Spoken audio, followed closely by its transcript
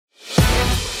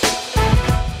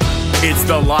It's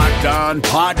the Locked On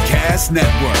Podcast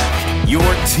Network, your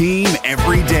team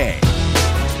every day.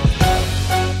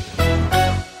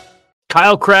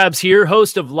 Kyle Krabs here,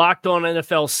 host of Locked On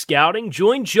NFL Scouting.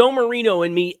 Join Joe Marino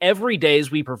and me every day as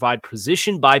we provide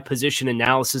position-by-position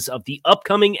analysis of the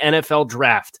upcoming NFL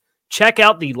Draft. Check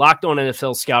out the Locked On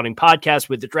NFL Scouting podcast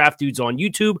with the Draft Dudes on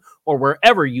YouTube or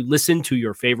wherever you listen to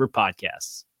your favorite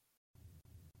podcasts.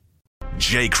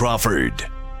 Jay Crawford,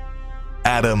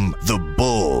 Adam the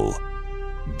Bull,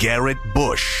 Garrett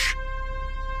Bush,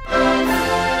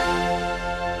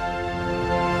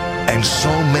 and so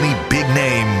many big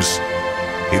names,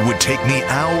 it would take me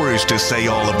hours to say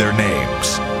all of their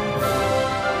names.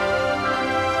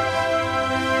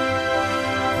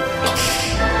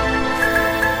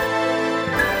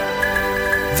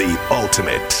 The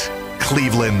ultimate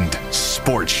Cleveland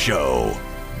sports show.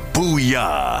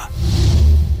 Booyah.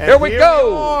 Here we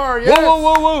go. Yes. Woo, woo,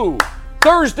 woo, woo.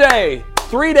 Thursday,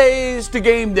 3 days to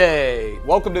game day.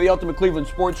 Welcome to the Ultimate Cleveland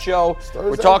Sports Show.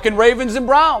 We're talking Ravens and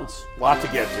Browns. Lot to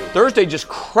get to. Thursday just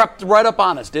crept right up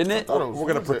on us, didn't it? We're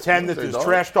going to pretend that there's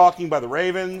trash talking by the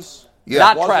Ravens. Yeah,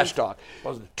 not trash talk.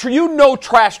 You know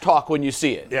trash talk when you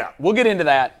see it. Yeah. We'll get into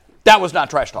that. That was not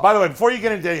trash talk. By the way, before you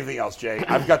get into anything else, Jay,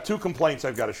 I've got two complaints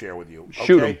I've got to share with you. Okay?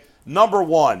 Shoot 'em. Number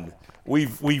one,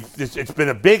 it's been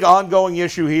a big ongoing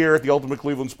issue here at the Ultimate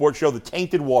Cleveland Sports Show, the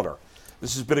tainted water.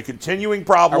 This has been a continuing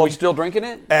problem. Are we still drinking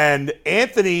it? And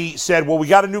Anthony said, well, we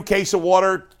got a new case of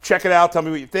water. Check it out. Tell me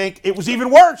what you think. It was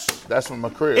even worse. That's from my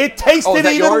crib. It tasted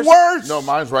even yours? worse. No,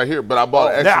 mine's right here, but I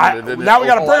bought an extra. Now we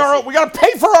got to bring our own. We got to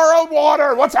pay for our own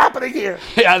water. What's happening here?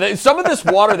 Yeah, some of this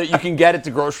water that you can get at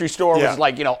the grocery store was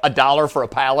like, $1 for a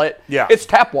pallet. Yeah. It's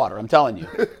tap water, I'm telling you.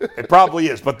 It probably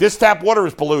is. But this tap water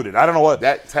is polluted. I don't know what.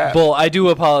 That tap. Bull, I do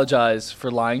apologize for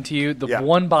lying to you. The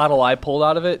one bottle I pulled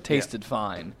out of it tasted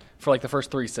fine for like the first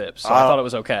 3 sips, so I thought it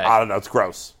was okay. I don't know. It's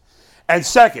gross. And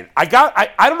second, I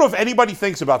don't know if anybody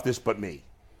thinks about this but me,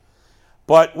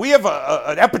 but we have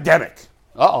an epidemic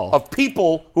of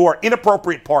people who are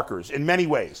inappropriate parkers in many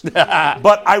ways.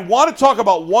 But I want to talk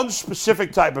about one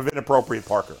specific type of inappropriate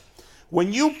parker.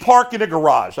 When you park in a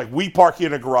garage, like we park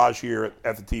in a garage here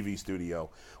at the TV studio,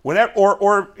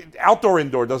 or outdoor,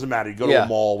 indoor, doesn't matter. You go to a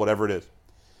mall, whatever it is.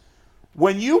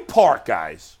 When you park,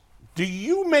 guys, do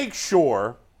you make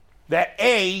sure that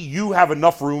A, you have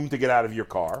enough room to get out of your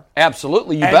car?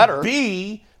 Absolutely, you and better.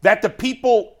 B, that the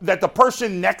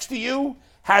person next to you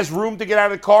has room to get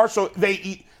out of the car, so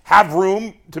they have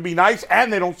room to be nice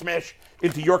and they don't smash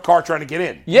into your car trying to get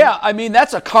in. Yeah, I mean,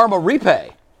 that's a karma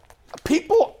repay.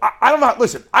 People, I don't know.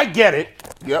 Listen, I get it.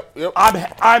 Yep.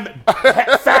 I'm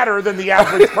fatter than the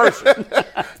average person.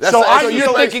 So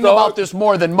you're thinking about this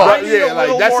more than most. I need a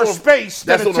little more space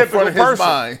than a typical person. His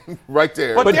mind, right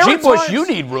there. But G. Bush, you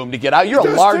need room to get out. You're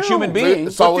a large human being.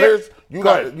 So you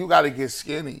got to get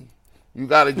skinny. You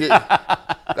got to get.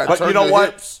 But you know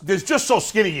what? Hips. There's just so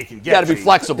skinny you can get. You got to be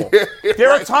flexible. There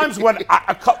are times when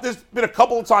there's been a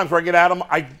couple of times where I get out of them.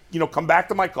 I come back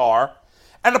to my car,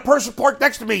 and the person parked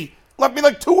next to me left me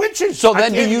like 2 inches. So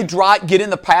then do you get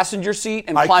in the passenger seat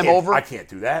and climb over? I can't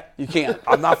do that. You can't.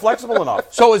 I'm not flexible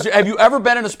enough. So have you ever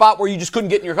been in a spot where you just couldn't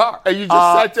get in your car? And you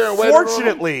just sat there and waited?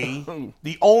 Fortunately,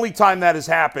 the only time that has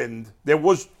happened, there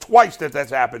was twice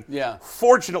that's happened. Yeah.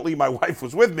 Fortunately, my wife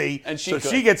was with me, and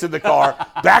she gets in the car,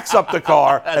 backs up the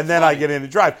car, and then I get in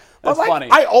and drive. But funny.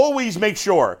 I always make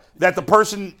sure that the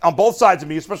person on both sides of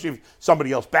me, especially if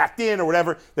somebody else backed in or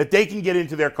whatever, that they can get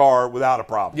into their car without a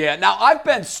problem. Yeah. Now, I've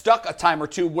been stuck a time or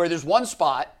two where there's one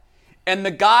spot and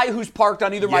the guy who's parked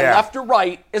on either my left or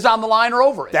right is on the line or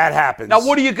over it. That happens. Now,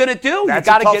 what are you going to do? That's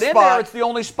you got to get in spot. there. It's the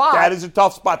only spot. That is a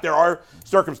tough spot. There are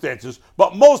circumstances,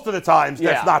 but most of the times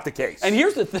that's not the case. And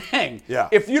here's the thing. Yeah.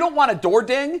 If you don't want a door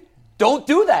ding, don't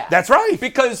do that. That's right.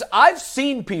 Because I've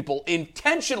seen people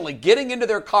intentionally getting into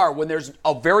their car when there's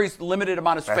a very limited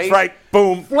amount of space. That's right.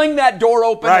 Boom. Fling that door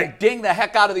open and ding the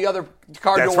heck out of the other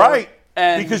car door. That's right.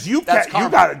 And because you got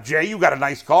a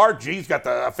nice car. G's got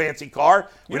a fancy car.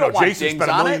 Jason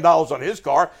spent $1 million on his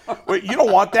car. You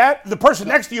don't want that. The person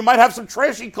next to you might have some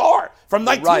trashy car from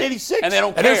 1986, and they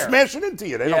don't care. And they're smashing into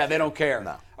you. They don't care.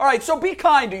 No. All right, so be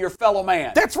kind to your fellow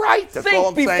man. That's right. That's all Think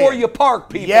I'm before saying. you park,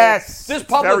 people. Yes. This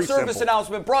public very service simple.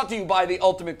 announcement brought to you by the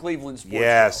Ultimate Cleveland Sports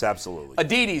Yes, Show. absolutely.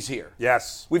 Aditi's here.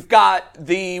 Yes. We've got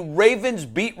the Ravens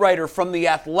beat writer from The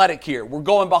Athletic here. We're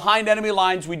going behind enemy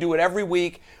lines. We do it every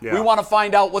week. Yeah. We want to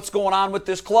find out what's going on with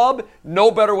this club.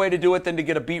 No better way to do it than to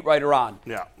get a beat writer on.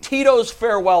 Yeah. Tito's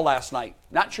farewell last night.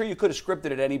 Not sure you could have scripted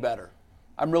it any better.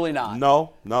 I'm really not.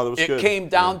 No, that was good. It came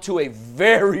down to a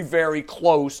very, very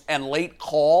close and late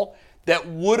call that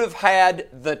would have had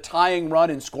the tying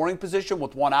run in scoring position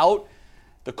with one out.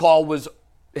 The call was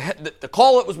the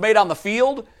call that was made on the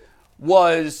field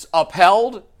was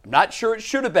upheld. I'm not sure it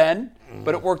should have been,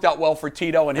 but it worked out well for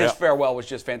Tito, and his farewell was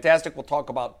just fantastic. We'll talk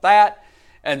about that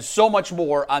and so much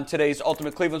more on today's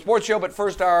Ultimate Cleveland Sports Show. But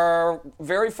first, our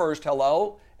very first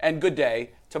hello and good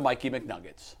day to Mikey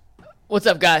McNuggets. What's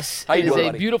up, guys? How you doing, It is a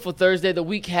buddy? beautiful Thursday. The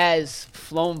week has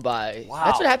flown by. Wow.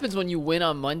 That's what happens when you win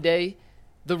on Monday.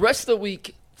 The rest of the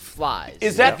week flies.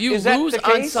 Is that- if you is that lose the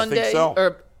on case? Sunday I think so.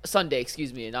 or Sunday,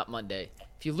 excuse me, not Monday.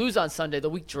 If you lose on Sunday, the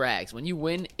week drags. When you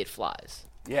win, it flies.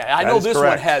 Yeah, I That know is this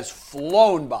correct. one has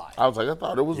flown by. I was like, I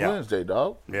thought it was Wednesday,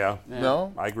 dog. Yeah.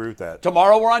 No? I agree with that.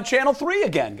 Tomorrow we're on Channel 3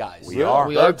 again, guys. We are.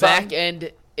 We are Third time? back,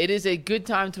 and it is a good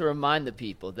time to remind the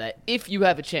people that if you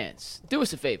have a chance, do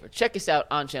us a favor. Check us out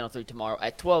on Channel 3 tomorrow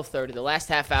at 12:30. The last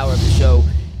half hour of the show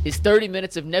is 30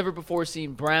 minutes of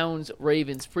never-before-seen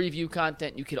Browns-Ravens preview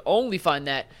content. You can only find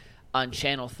that on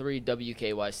Channel 3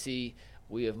 WKYC.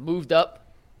 We have moved up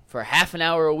for half an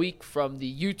hour a week from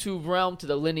the YouTube realm to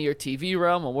the linear TV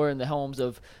realm, and we're in the homes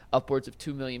of upwards of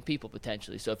 2 million people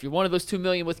potentially. So if you're one of those 2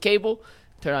 million with cable,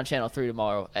 turn on Channel 3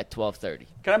 tomorrow at 12:30.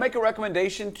 Can I make a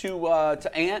recommendation to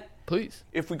Ant? Please.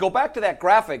 If we go back to that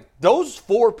graphic, those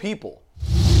 4 people,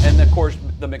 and of course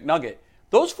the McNugget,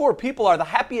 those 4 people are the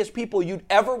happiest people you'd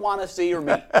ever want to see or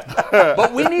meet.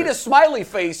 But we need a smiley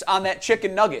face on that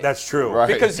chicken nugget. That's true. Right.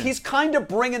 Because he's kind of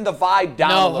bringing the vibe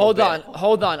down a No, little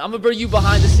hold bit. on. I'm gonna bring you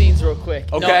behind the scenes real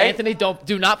quick. No, Okay. Anthony,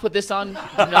 do not put this on.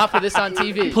 Do not put this on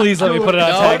TV. Please let me put it on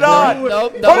No, tag. Put it on.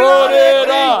 Nope. Put it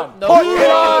on. No. Put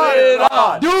it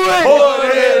on. Do it.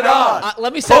 Put it on.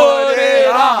 Let me say. Put it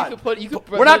on. You could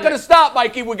We're not going to stop,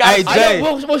 Mikey. We got Hey, I Jay.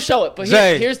 know, we'll show it, but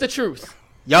Jay. here's the truth.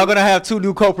 Y'all gonna have 2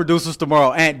 new co-producers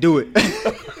tomorrow. Ant, do it.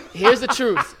 Here's the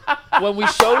truth. When we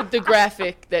showed the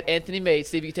graphic that Anthony made,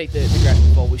 Steve, you take the graphic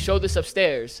phone. We showed this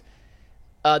upstairs.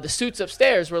 The suits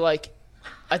upstairs were like,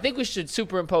 I think we should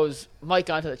superimpose Mike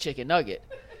onto the chicken nugget.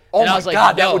 Oh, And I my was like,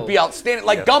 God, that no. would be outstanding.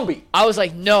 Like Gumby. I was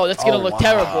like, no, that's going to look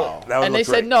terrible. That would And they look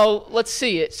said, great. no, let's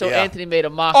see it. So Yeah. Anthony made a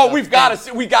mock. Oh, we've got to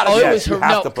see. We got to Oh, see. it was you her.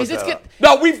 have No, to put because it's that good.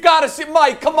 up. No, we've got to see.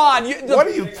 Mike, come on. What are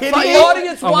you kidding The me?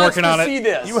 audience I'm wants working to on it. see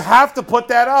this. You have to put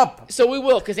that up. So we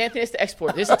will, because Anthony has to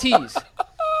export. There's a tease.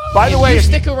 By the If way, you if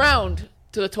stick around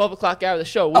to the 12 o'clock hour of the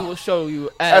show, we will show you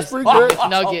as pretty good.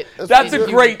 Nugget. That's a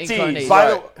great incarnate. tease.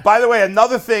 by the way,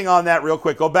 another thing on that real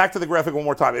quick. Go back to the graphic one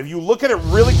more time. If you look at it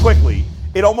really quickly,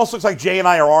 it almost looks like Jay and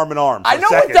I are arm in arm. I know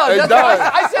it does. That's does.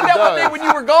 why I said that It one day does. when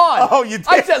you were gone. Oh, you did?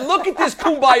 I said, look at this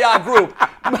kumbaya group.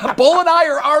 Bull and I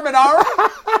are arm in arm.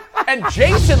 And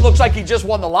Jason looks like he just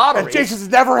won the lottery. And Jason's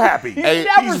never happy. He's Hey,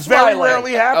 never He's very smiling.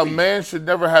 rarely happy. A man should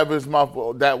never have his mouth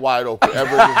that wide open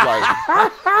ever in his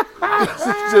life.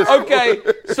 It's just- Okay,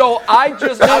 so I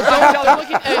just. Don't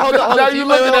look at. Hey, hold on. Now Do you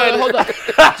wait, looking wait, at hold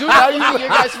it. on. Do not look at your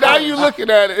guys' Now phones. you looking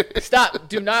at it. Stop.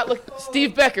 Do not look.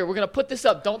 Steve Becker, we're going to put this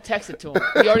up. Don't text it to him.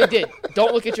 We already did.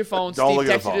 Don't look at your phone. Don't Steve look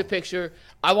at the texted you the phone. picture.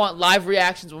 I want live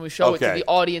reactions when we show it to Okay. the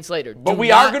audience later. But Do we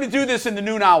not- are going to do this in the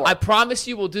noon hour. I promise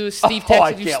you we'll do this. Steve Oh,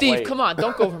 I texted you. can't Steve, wait. come on.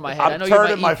 Don't go over my head. I I'm know you're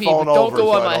turning my my EP, phone but don't over go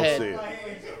so on I my don't head. see it.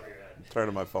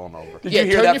 Turning my phone over. Did Yeah, you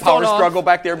hear turn that your phone power off. struggle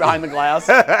back there behind the glass?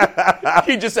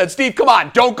 He just said, Steve, come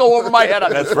on, don't go over my head.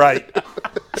 That's right.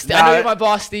 I know you're my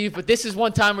boss, Steve, but this is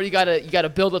one time where you gotta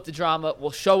build up the drama.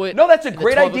 We'll show it. No, that's a at the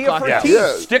great 12 idea o'clock for a hour. tease.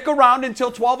 Yeah. Stick around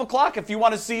until 12 o'clock if you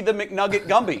want to see the McNugget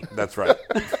Gumby. That's right.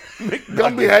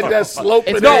 Gumby had that slope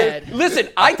It's in No, it. bad. listen,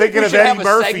 I think thinking we of should Eddie have a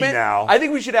Murphy segment. now. I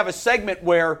think we should have a segment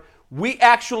where we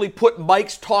actually put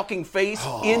Mike's talking face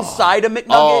inside a McNugget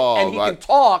Oh, and he my- can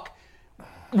talk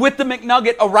with the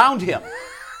McNugget around him.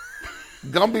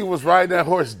 Gumby was riding that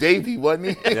horse, Davy,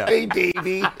 wasn't he? Yeah. Hey,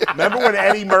 Davy. Remember when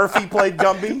Eddie Murphy played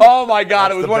Gumby? Oh, my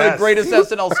God. It was the one of the best. greatest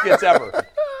SNL skits ever.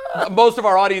 Most of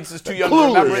our audience is too young to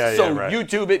remember it, Yeah, so right.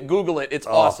 YouTube it, Google it. It's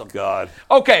awesome. Oh, God.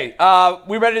 Okay,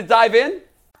 we ready to dive in?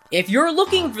 If you're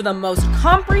looking for the most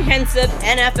comprehensive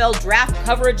NFL draft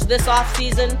coverage this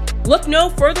offseason, look no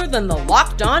further than the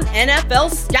Locked On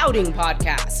NFL Scouting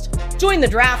Podcast. Join the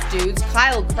draft dudes,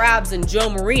 Kyle Krabs and Joe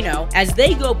Marino, as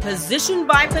they go position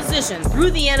by position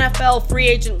through the NFL free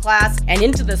agent class and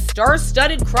into the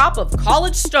star-studded crop of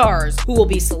college stars who will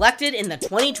be selected in the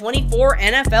 2024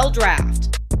 NFL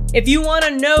Draft. If you want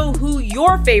to know who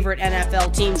your favorite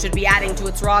NFL team should be adding to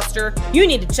its roster, you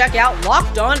need to check out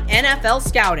Locked On NFL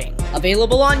Scouting,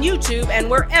 available on YouTube and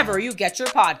wherever you get your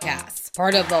podcasts.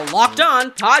 Part of the Locked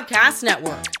On Podcast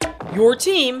Network. Your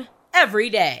team every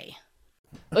day.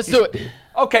 Let's do it.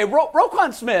 Okay,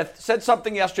 Roquan Smith said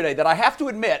something yesterday that I have to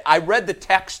admit I read the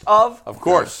text of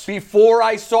course. before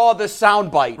I saw the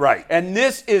soundbite. Right. And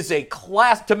this is a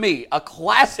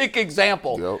classic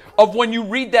example Yep. of when you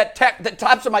read that text, the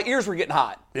tops of my ears were getting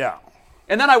hot. Yeah.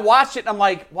 And then I watched it, and I'm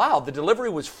like, wow, the delivery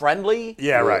was friendly.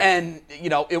 Yeah, right. And, you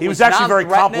know, it was He was actually very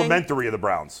non-threatening. complimentary of the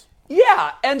Browns.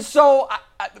 Yeah, and so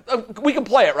we can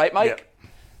play it, right, Mike? Yeah.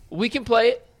 We can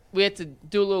play it. We had to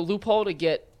do a little loophole to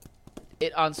get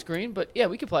it on screen, but yeah,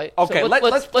 we can play it. Okay, so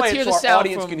let's play hear it so the our sound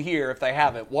audience from can hear if they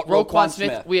haven't. Roquan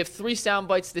Smith. We have 3 sound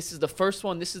bites. This is the first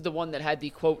one. This is the one that had the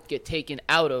quote get taken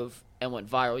out of and went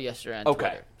viral yesterday on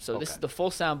Twitter. So this is the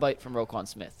full sound bite from Roquan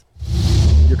Smith.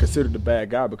 You're considered the bad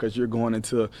guy because you're going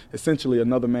into essentially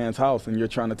another man's house and you're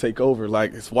trying to take over,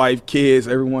 like his wife, kids,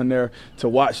 everyone there to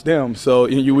watch them. So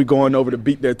we going over to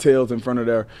beat their tails in front of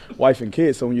their wife and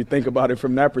kids. So when you think about it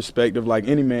from that perspective, like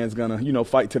any man's gonna,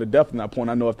 fight to the death from that point.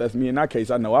 I know if that's me in that case,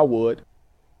 I know I would.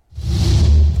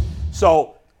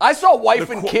 So I saw wife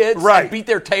and kids and beat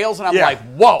their tails, and I'm like,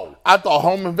 whoa. I thought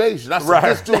home invasion. I said,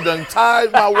 this dude done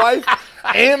tied my wife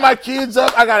and my kids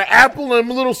up. I got an apple in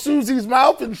little Susie's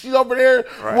mouth, and she's over there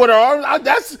with her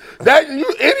arms.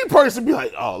 Any person be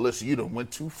like, oh, listen, you done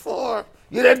went too far.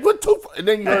 Yeah, that went too far. And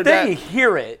then you heard that. you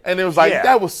hear it. And it was like,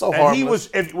 that was so hard. And he was,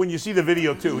 when you see the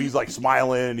video, too, he's like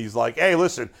smiling. He's like, hey,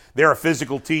 listen, they're a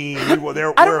physical team. I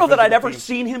don't know that I'd ever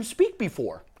seen him speak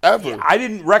before. Ever. I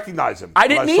didn't recognize him. I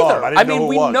didn't either. I mean,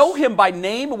 we know him by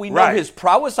name, and we know his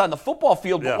prowess on the football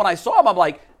field. But when I saw him, I'm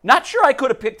like, not sure I could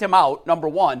have picked him out, number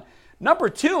one. Number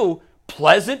two,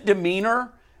 pleasant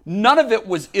demeanor. None of it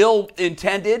was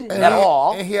ill-intended at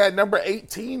all. And he had number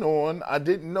 18 on. I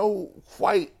didn't know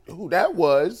quite who that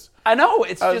was. I know.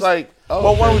 I was like, oh.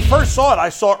 Well, when we first saw it, I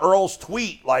saw Earl's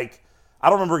tweet. Like, I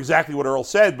don't remember exactly what Earl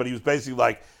said, but he was basically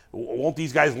like, won't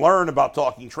these guys learn about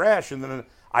talking trash? And then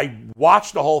I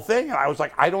watched the whole thing, and I was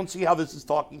like, I don't see how this is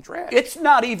talking trash. It's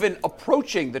not even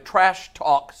approaching the trash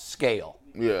talk scale.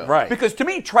 Yeah. Right. Because to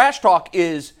me, trash talk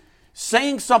is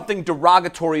saying something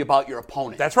derogatory about your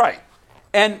opponent. That's right.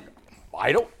 And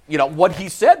what he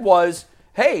said was,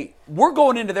 hey, we're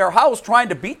going into their house trying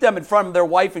to beat them in front of their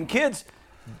wife and kids.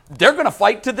 They're going to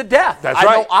fight to the death. That's I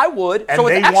right. know I would. And so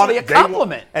it's actually a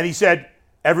compliment. And he said,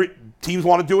 teams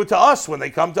want to do it to us when they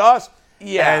come to us.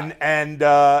 Yeah. And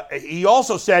he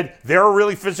also said, they're a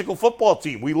really physical football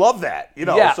team. We love that.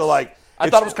 Yes. So like. I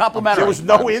thought it was complimentary. There was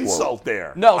no insult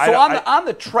there. No, so on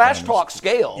the trash talk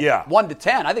scale, 1 to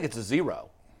 10, I think it's a 0.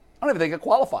 I don't even think it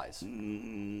qualifies.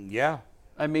 Yeah.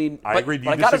 I mean, I agree. Do you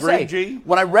but I gotta disagree, say, G?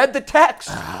 When I read the text,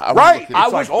 I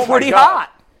was pretty hot.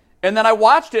 And then I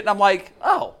watched it, and I'm like,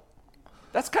 oh,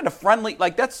 that's kind of friendly.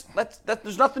 Like that's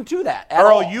there's nothing to that at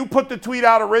Earl, all. you put the tweet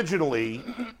out originally.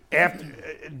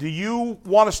 Do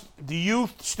you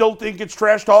still think it's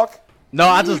trash talk? No,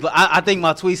 I think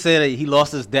my tweet said that he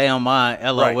lost his damn mind,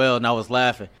 LOL, and I was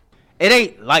laughing. It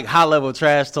ain't like high-level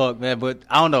trash talk, man, but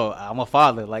I don't know. I'm a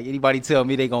father. Like, anybody tell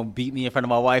me they going to beat me in front of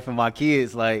my wife and my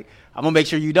kids, like, I'm going to make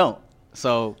sure you don't.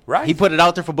 So he put it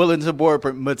out there for bulletin board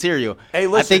material. Hey,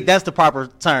 listen, I think that's the proper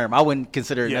term. I wouldn't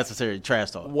consider it necessary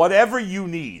trash talk. Whatever you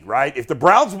need, right? If the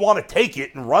Browns want to take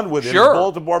it and run with it as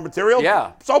bulletin board material,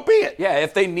 so be it. Yeah,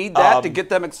 if they need that to get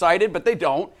them excited, but they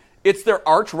don't. It's their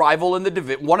arch rival in the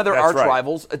division. One of their arch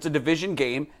rivals. It's a division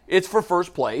game. It's for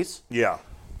first place. Yeah.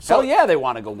 So they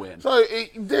want to go win. So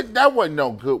that wasn't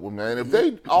no good one, man.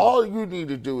 If all you need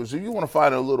to do is if you want to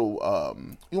find a little,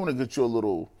 you want to get you a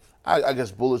little, I guess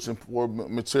bulletin board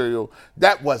material.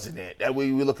 That wasn't it. That what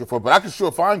you were looking for. But I can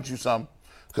sure find you some.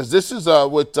 Because this is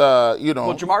with Well,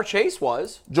 Jamar Chase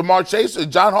was. Jamar Chase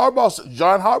and John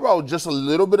Harbaugh just a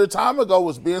little bit of time ago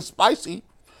was being spicy.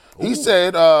 He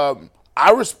said,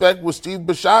 I respect what Steve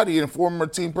Bisciotti and former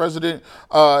team president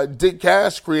Dick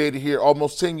Cash created here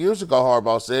almost 10 years ago,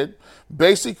 Harbaugh said.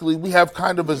 Basically, we have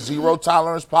kind of a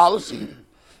zero-tolerance policy.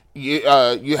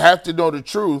 You have to know the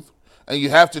truth, and you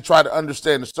have to try to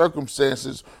understand the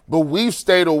circumstances, but we've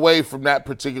stayed away from that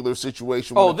particular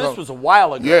situation. This was a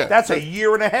while ago. Yeah. That's a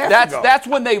year and a half ago. That's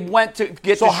when they went to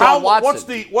get to Deshaun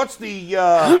Watson. What's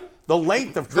the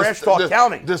length of trash talk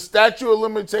counting? The statute of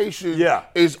limitation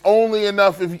is only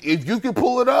enough if you can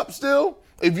pull it up still,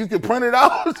 if you can print it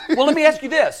out. Well, let me ask you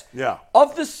this. Yeah.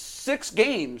 Of the 6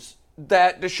 games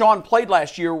that Deshaun played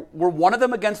last year, were one of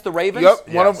them against the Ravens? Yep,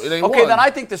 one of them. Okay, then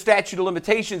I think the statute of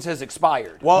limitations has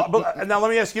expired. Well, but now let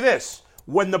me ask you this.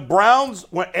 When the Browns,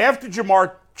 after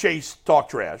Jamar Chase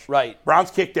talked trash,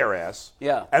 Browns kicked their ass.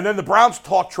 Yeah. And then the Browns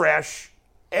talked trash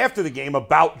after the game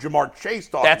about Jamar Chase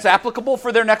talking. That's applicable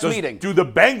for their next meeting. Do the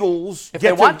Bengals if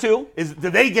they want to? Do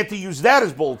they get to use that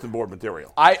as bulletin board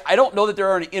material? I don't know that there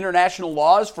are any international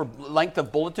laws for length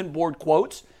of bulletin board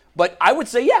quotes, but I would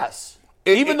say yes.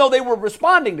 Even though they were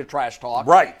responding to trash talk.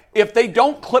 Right. If they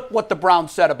don't clip what the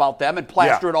Browns said about them and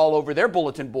plaster it all over their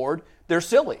bulletin board, they're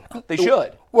silly. They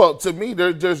should. Well, to me,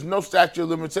 there's no statute of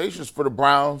limitations for the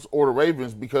Browns or the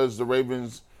Ravens because the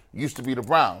Ravens used to be the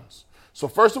Browns. So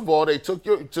first of all, they took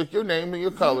your name and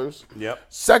your colors. Yep.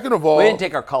 Second of all, we didn't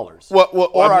take our colors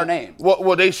our name.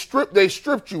 Well, they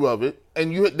stripped you of it,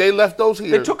 and they left those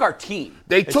here. They took our team.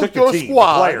 They took your team,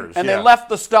 squad, the players, and they left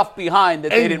the stuff behind that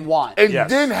they didn't want. And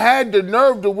then had the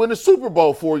nerve to win a Super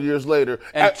Bowl 4 years later.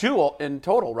 And 2 in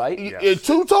total, right? Yes.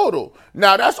 2 total.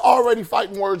 Now that's already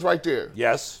fighting words right there.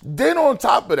 Yes. Then on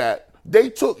top of that,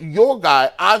 they took your guy,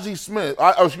 Ozzie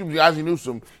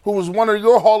Newsome, who was one of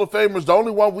your Hall of Famers, the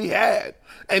only one we had.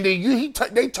 And then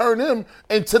they turned him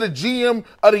into the GM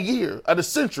of the year, of the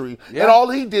century. Yeah. And all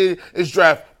he did is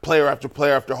draft player after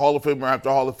player after Hall of Famer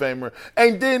after Hall of Famer.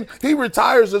 And then he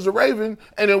retires as a Raven,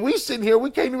 and then we sitting here,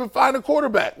 we can't even find a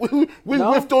quarterback. We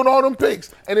whiffed on all them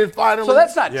picks. And then finally... So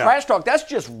that's not trash talk. That's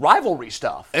just rivalry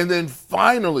stuff. And then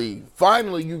finally,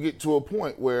 you get to a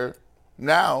point where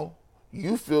now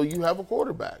you feel you have a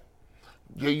quarterback.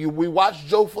 We watched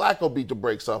Joe Flacco beat the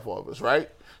brakes off of us, right?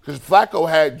 Because Flacco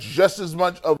had just as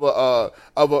much of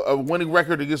a winning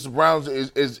record against the Browns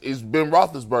as Ben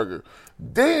Roethlisberger.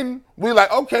 Then we're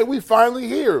like, okay, we finally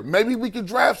here. Maybe we could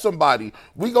draft somebody.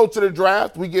 We go to the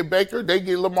draft, we get Baker, they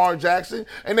get Lamar Jackson,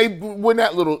 and they win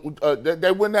that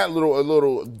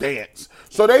little dance.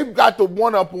 So they've got the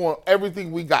one up on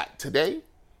everything we got today.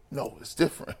 No, it's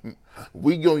different.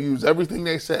 We gonna use everything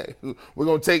they say. We're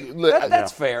gonna take.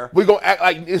 That's fair. We're gonna act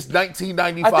like it's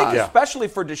 1995. I think especially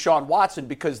for Deshaun Watson,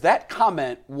 because that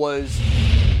comment was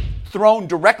thrown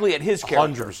directly at his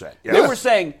character. 100%. Yes. They were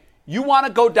saying, "You want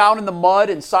to go down in the mud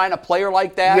and sign a player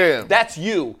like that? Yeah. That's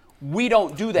you. We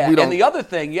don't do that." And the other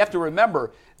thing you have to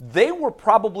remember, they were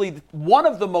probably one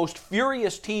of the most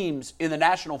furious teams in the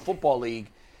National Football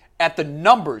League at the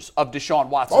numbers of Deshaun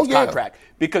Watson's contract,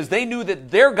 because they knew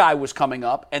that their guy was coming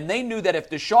up, and they knew that if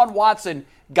Deshaun Watson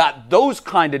got those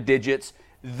kind of digits,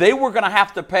 they were going to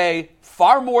have to pay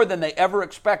far more than they ever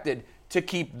expected to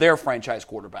keep their franchise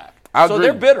quarterback. So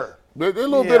they're bitter. They're a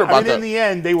little bitter about that. In the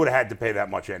end, they would have had to pay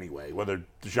that much anyway, whether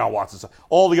Deshaun Watson,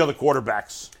 all the other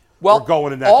quarterbacks were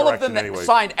going in that direction all of them that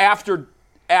signed after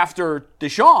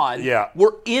Deshaun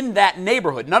were in that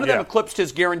neighborhood. None of them eclipsed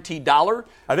his guaranteed dollar.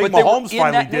 I think Mahomes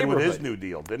finally did with his new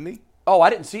deal, didn't he? Oh, I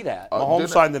didn't see that. Mahomes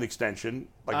signed an extension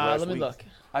last week. Let me look.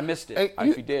 I missed it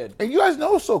if he did. And you guys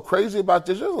know what's so crazy about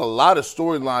this? There's a lot of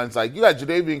storylines. Like, you got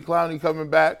Jadeveon Clowney coming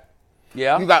back.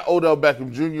 Yeah. You got Odell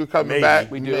Beckham Jr. coming back.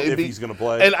 We do. If he's going to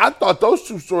play. And I thought those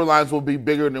two storylines will be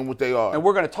bigger than what they are. And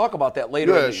we're going to talk about that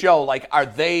later in the show. Like, are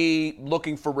they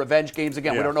looking for revenge games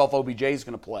again? We don't know if OBJ is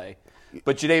going to play.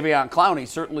 But Jadeveon Clowney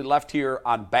certainly left here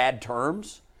on bad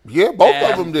terms. Yeah, both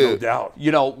of them did. No doubt.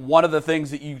 You know, one of the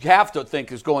things that you have to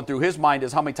think is going through his mind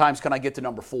is how many times can I get to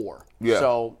number 4? Yeah.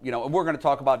 So, and we're going to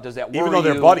talk about, does that worry you? Even though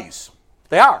they're buddies.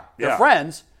 They are. They're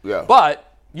friends. Yeah.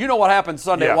 But you know what happens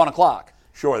Sunday at 1 o'clock.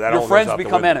 Sure. Your friends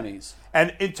become enemies.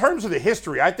 And in terms of the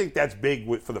history, I think that's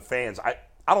big for the fans. I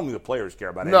don't think the players care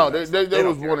about it. No, they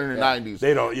was one in the 90s.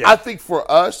 They don't, I think for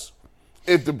us,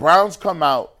 if the Browns come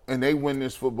out and they win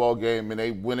this football game and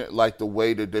they win it like the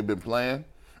way that they've been playing,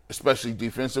 especially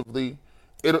defensively,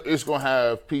 it's going to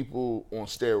have people on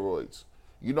steroids.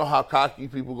 You know how cocky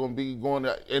people going to be going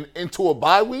into a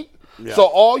bye week? Yeah. So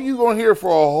all you're going to hear for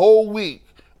a whole week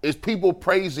is people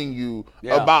praising you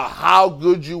about how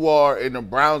good you are and the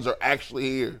Browns are actually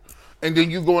here. And then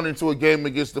you going into a game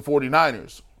against the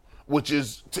 49ers, which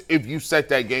is, if you set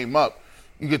that game up,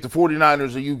 you get the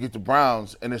 49ers and you get the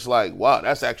Browns, and it's like, wow,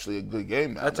 that's actually a good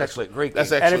game now. That's actually a great game.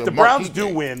 That's actually and if the Browns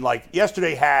do win, like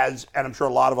yesterday has, and I'm sure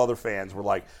a lot of other fans were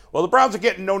like, well, the Browns are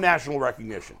getting no national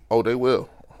recognition. Oh, they will.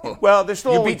 Well, they're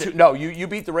still you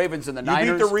beat the Ravens and the Niners.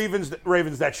 You beat the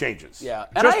Ravens, that changes. Yeah,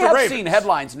 and I have seen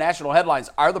headlines, national headlines,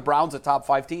 are the Browns a top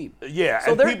 5 team? Yeah.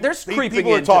 So they're creeping in.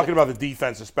 People are talking about the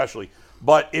defense especially.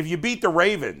 But if you beat the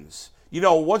Ravens,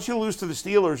 once you lose to the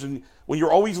Steelers, and when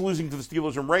you're always losing to the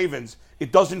Steelers and Ravens,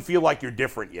 it doesn't feel like you're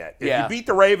different yet. If you beat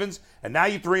the Ravens, and now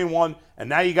you're 3-1, and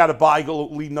now you got a bye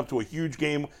leading up to a huge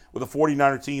game with a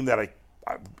 49er team that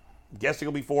I'm guessing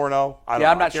will be 4-0.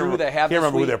 I'm not sure who they have. Can't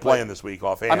remember who they're playing this week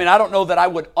offhand. I mean, I don't know that I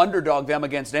would underdog them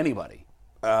against anybody.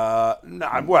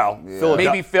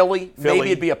 Maybe Philly.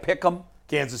 Maybe it'd be a pick'em.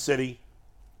 Kansas City.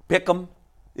 Pick'em.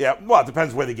 Yeah, well, it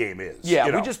depends where the game is.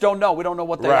 Yeah, we just don't know. We don't know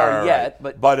what they are yet.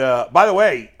 But by the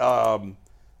way, I don't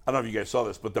know if you guys saw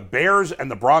this, but the Bears and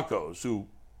the Broncos, who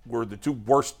were the two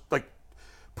worst,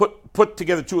 put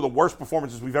together two of the worst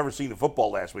performances we've ever seen in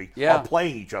football last week, are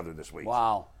playing each other this week.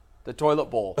 Wow. The toilet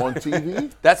bowl. On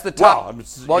TV? That's the top.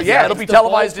 It'll be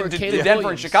televised in Denver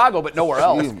and Chicago, but nowhere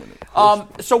else.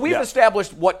 So we've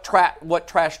established what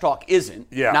trash talk isn't,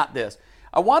 not this.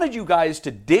 I wanted you guys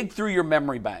to dig through your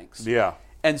memory banks. Yeah.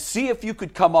 And see if you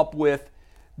could come up with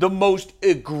the most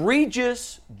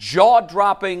egregious,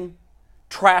 jaw-dropping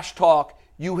trash talk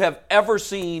you have ever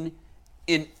seen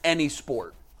in any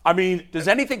sport. I mean, does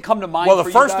anything come to mind? Well, the for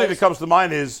you first guys? thing that comes to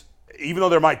mind is, even though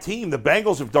they're my team, the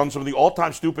Bengals have done some of the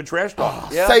all-time stupid trash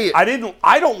talk. Yeah. Say it.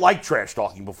 I don't like trash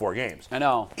talking before games. I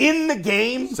know. In the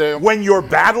game, when you're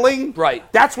battling,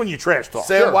 right? That's when you trash talk.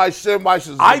 Sam Weiss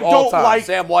is I don't all-time. like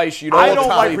Sam Weiss. I don't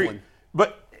like.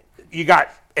 But you got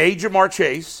A. Jamar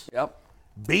Chase. Yep.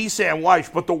 B. Sam Weiss.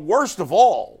 But the worst of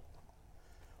all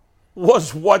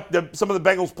was what some of the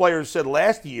Bengals players said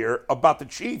last year about the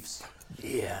Chiefs.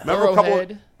 Yeah. Remember a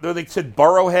couple they said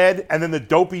Burrowhead and then the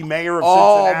dopey mayor of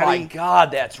Cincinnati? Oh, my God,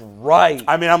 that's right.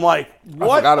 I mean, I'm like,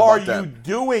 what are you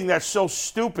doing that's so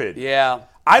stupid? Yeah.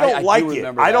 I don't like it.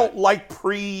 I don't like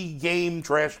pre-game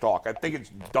trash talk. I think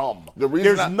it's dumb.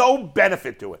 There's no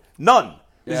benefit to it. None.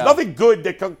 There's nothing good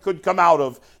that could come out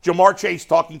of Jamar Chase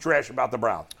talking trash about the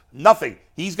Browns. Nothing.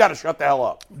 He's got to shut the hell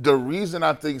up. The reason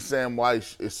I think Sam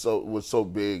Weiss was so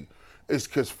big is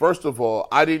because, first of all,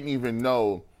 I didn't even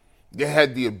know they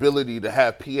had the ability to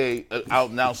have PA out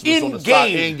announcements on the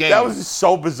side in game. That was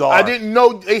so bizarre. I didn't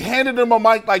know they handed him a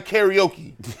mic like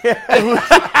karaoke.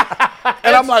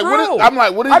 And I'm like, what are you I've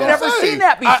gonna never say? seen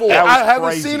that before. I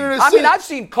haven't seen it. I mean, I've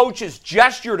seen coaches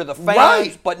gesture to the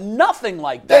fans, but nothing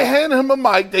like that. They hand him a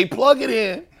mic, they plug it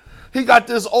in. He got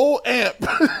this old amp,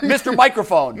 Mr.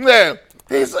 Microphone. Yeah,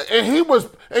 he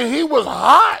was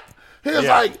hot. He was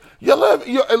like,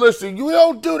 listen, you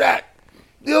don't do that.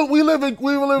 We don't live in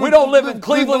Cleveland.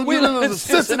 We live in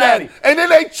Cincinnati. And then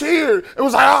they cheered. It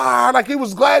was like he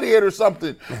was Gladiator or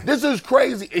something. This is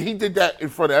crazy. And he did that in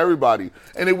front of everybody.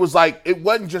 And it was like, it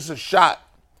wasn't just a shot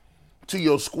to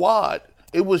your squad.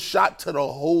 It was shot to the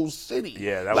whole city.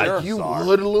 Yeah, that was bizarre. You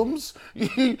hoodlums.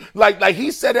 like he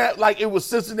said that like it was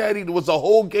Cincinnati. It was a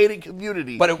whole gated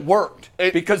community. But it worked.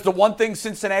 Because the one thing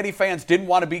Cincinnati fans didn't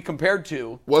want to be compared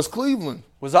to was Cleveland.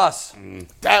 Was us.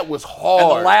 That was hard.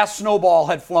 And the last snowball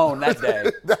had flown that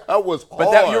day. That was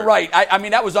hard. But you're right. I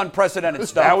mean, that was unprecedented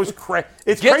stuff. That was crazy.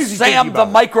 It's Get crazy. Sam the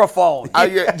microphone.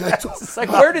 It's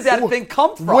like, where did that thing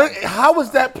come from? How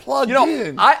was that plugged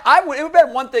in? It would have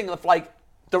been one thing if, like,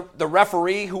 the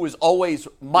referee, who was always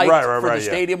mic'd for the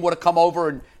stadium, would have come over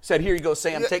and said, "Here you go,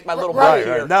 Sam, take my little break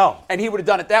here." No. And he would have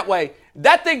done it that way.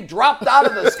 That thing dropped out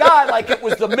of the sky like it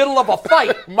was the middle of a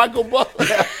fight. Michael Butler.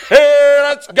 Hey,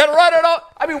 let's get right it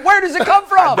up. I mean, where does it come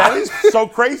from? That is so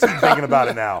crazy thinking about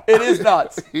it now. It is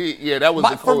nuts. Yeah, that was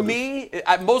for me.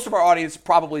 Most of our audience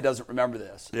probably doesn't remember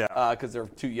this. Because they're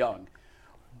too young.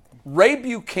 Ray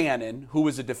Buchanan, who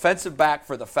was a defensive back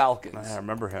for the Falcons. I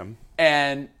remember him.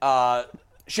 And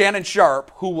Shannon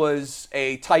Sharp, who was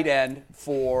a tight end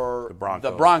for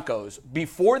the Broncos.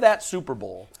 Before that Super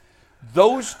Bowl,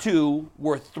 those two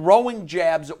were throwing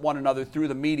jabs at one another through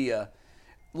the media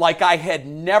like I had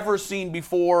never seen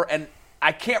before, and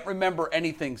I can't remember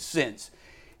anything since.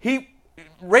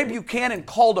 Ray Buchanan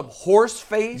called him horse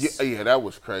face. Yeah, that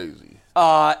was crazy.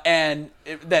 And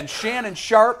then Shannon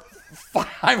Sharp,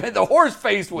 I mean, the horse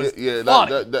face was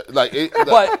funny.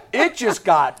 But it just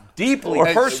got deeply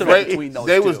personal between those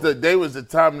two. They was the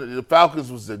time that the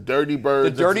Falcons was the Dirty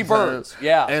Birds. The Dirty Birds,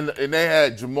 yeah. And they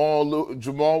had Jamal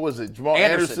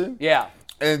Anderson? Yeah.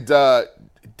 And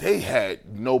they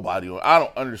had nobody on. I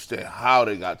don't understand how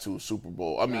they got to a Super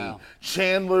Bowl. I mean,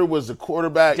 Chandler was the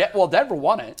quarterback. Denver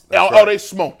won it. They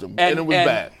smoked him, and it was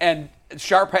bad. And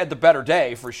Sharp had the better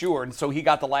day for sure, and so he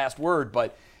got the last word.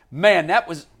 But man, that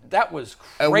was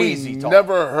crazy. And we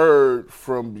never heard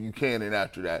from Buchanan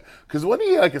after that. Because wasn't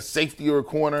he like a safety or a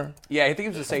corner? Yeah, I think he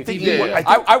was a safety.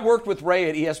 I worked with Ray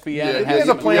at ESPN. Yeah, he ended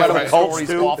up playing for the Colts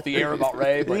too. Off the air about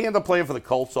Ray. Did he end up playing for the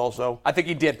Colts also? I think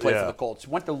he did play for the Colts.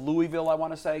 Went to Louisville, I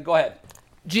want to say. Go ahead.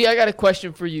 G, I got a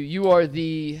question for you. You are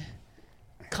the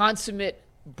consummate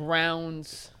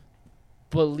Browns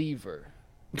believer,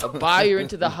 a buyer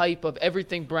into the hype of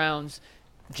everything Browns.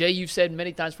 Jay, you've said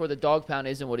many times before the dog pound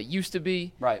isn't what it used to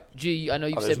be. Right. G, I know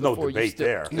you've said no before debate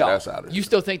there. You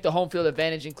still think the home field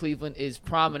advantage in Cleveland is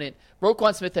prominent.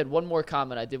 Roquan Smith had one more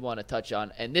comment I did want to touch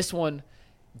on, and this one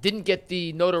didn't get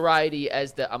the notoriety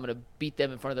as the I'm going to beat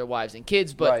them in front of their wives and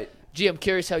kids. But, G, I'm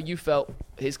curious how you felt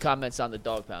his comments on the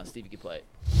dog pound. Steve, you can play it.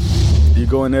 You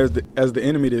go in there as the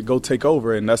enemy to go take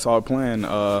over, and that's our plan,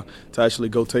 to actually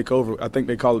go take over. I think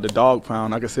they call it the dog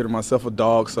pound. I consider myself a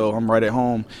dog, so I'm right at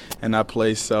home in that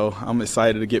place. So I'm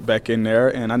excited to get back in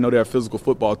there, and I know they're a physical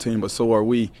football team, but so are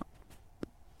we.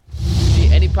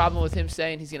 Any problem with him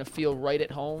saying he's going to feel right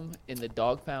at home in the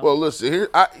dog pound? Well, listen, here,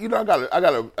 I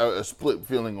got a split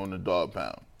feeling on the dog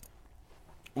pound.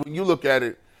 When you look at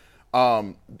it,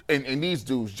 and these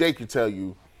dudes, Jay can tell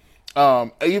you,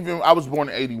 even I was born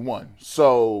in 81,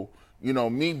 so You know,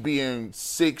 me being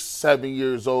 6, 7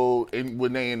 years old, and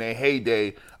when they in their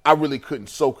heyday, I really couldn't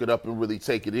soak it up and really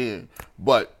take it in.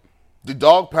 But the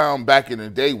dog pound back in the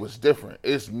day was different.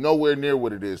 It's nowhere near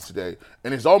what it is today,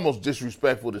 and it's almost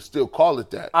disrespectful to still call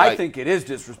it that. I think it is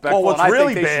disrespectful. Well, what's and I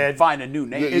really think they bad should find a new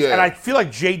name. And I feel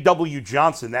like J.W.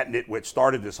 Johnson, that nitwit,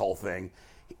 started this whole thing.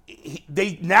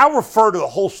 They now refer to the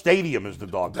whole stadium as the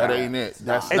dog pound. That ain't it.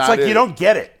 That's it's not like it. you don't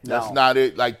get it. That's not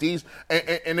it. Like these,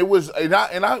 and it was, and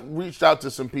I reached out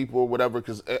to some people or whatever,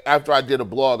 because after I did a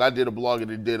blog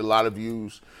and it did a lot of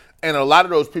views, and a lot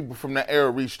of those people from that era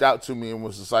reached out to me and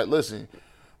was just like, listen,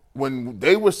 when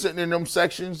they were sitting in them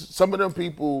sections, some of them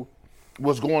people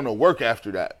was going to work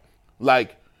after that,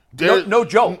 like. No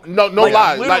joke. No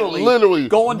lie. Literally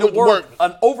going to work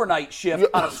an overnight shift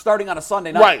starting on a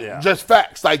Sunday night. Right, just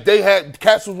facts. Like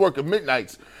cats was working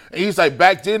midnights. And he's like,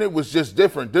 back then it was just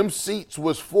different. Them seats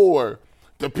was for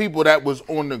the people that was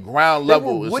on the ground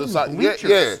level. They were wooden bleachers.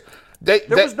 Yeah.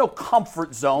 There was no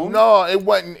comfort zone. No, it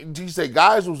wasn't. He said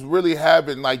guys was really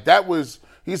having, like, that was,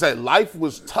 he said life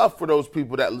was tough for those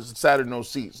people that sat in those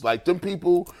seats. Like, them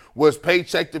people was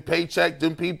paycheck to paycheck.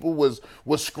 Them people was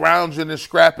scrounging and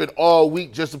scrapping all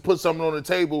week just to put something on the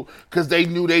table because they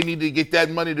knew they needed to get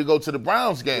that money to go to the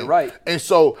Browns game. You're right. And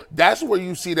so that's where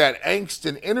you see that angst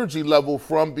and energy level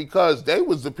from, because they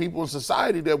was the people in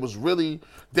society that was really,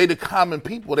 they the common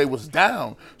people. They was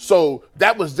down. So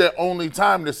that was their only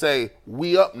time to say,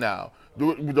 we up now.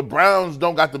 The Browns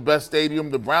don't got the best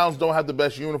stadium. The Browns don't have the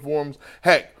best uniforms.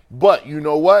 Heck, but you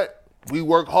know what? We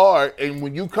work hard, and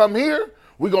when you come here,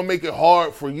 we're going to make it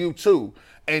hard for you too.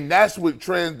 And that's what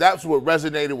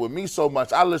resonated with me so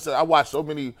much. I watched so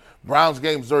many Browns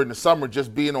games during the summer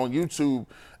just being on YouTube,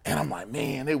 and I'm like,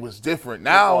 man, it was different.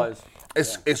 Now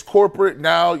it's corporate.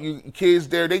 Now you kids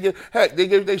there,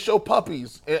 they show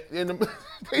puppies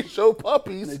they show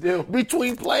puppies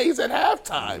between plays at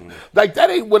halftime. Like, that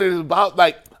ain't what it is about.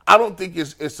 Like, I don't think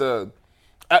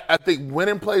I think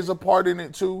winning plays a part in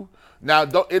it too. Now,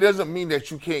 it doesn't mean that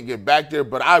you can't get back there,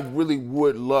 but I really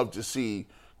would love to see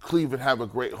Cleveland have a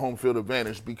great home field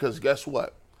advantage, because guess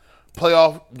what?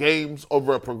 Playoff games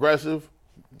over a Progressive,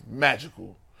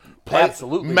 magical.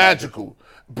 Absolutely magical.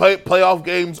 Playoff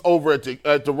games over at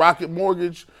the Rocket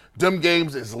Mortgage, them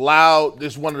games is loud.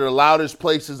 It's one of the loudest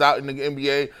places out in the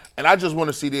NBA, and I just want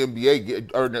to see the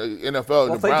NBA or the NFL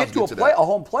and the Browns get to that. A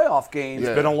home playoff game.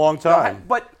 It's been a long time.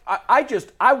 But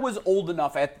I was old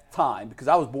enough at the time, because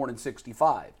I was born in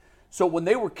 65. So when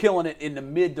they were killing it in the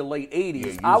mid to late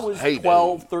 80s, I was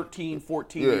 12, 13,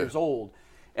 14 years old.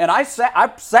 And I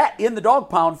sat in the dog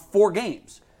pound 4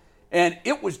 games. And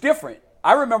it was different.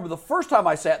 I remember the first time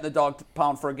I sat in the dog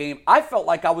pound for a game, I felt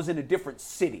like I was in a different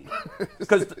city.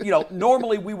 Because,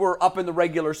 normally we were up in the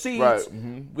regular seats. Right.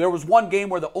 Mm-hmm. There was one game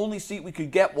where the only seat we could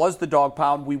get was the dog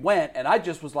pound. We went, and I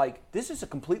just was like, this is a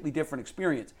completely different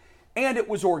experience. And it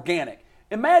was organic.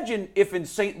 Imagine if in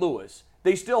St. Louis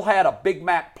they still had a Big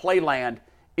Mac Playland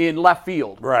in left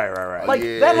field. Right. Like,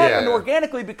 that happened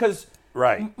organically because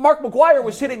Mark McGuire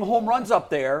was hitting home runs up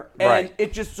there, and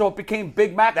it became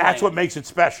Big Mac That's Land. what makes it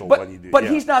special when you do. But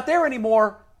he's not there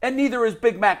anymore, and neither is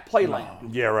Big Mac Playland. No.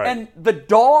 Yeah, right. And the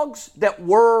dogs that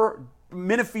were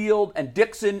Minifield and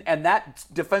Dixon and that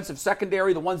defensive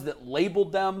secondary, the ones that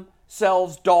labeled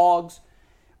themselves dogs,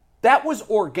 that was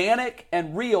organic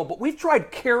and real. But we've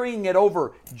tried carrying it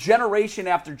over generation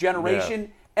after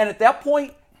generation, and at that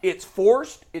point, it's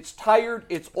forced, it's tired,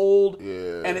 it's old,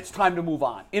 and it's time to move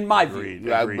on, in my view. You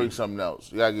got to bring something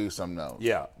else. You got to give something else.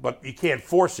 Yeah, but you can't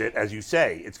force it, as you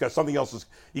say. It's got something else.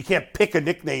 You can't pick a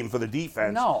nickname for the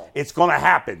defense. No. It's going to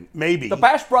happen, maybe. The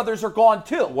Bash Brothers are gone,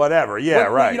 too. Whatever,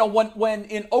 right. When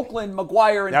in Oakland,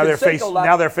 McGuire and now Canseco left.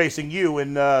 Now they're facing you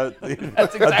in That's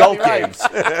exactly adult right. games.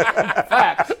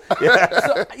 Facts.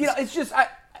 So, it's just...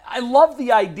 I love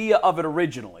the idea of it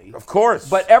originally. Of course.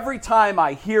 But every time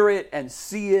I hear it and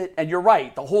see it, and you're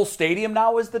right, the whole stadium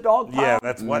now is the dog pound. Yeah,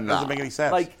 that's what doesn't make any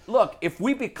sense. Like, look, if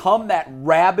we become that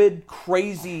rabid,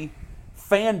 crazy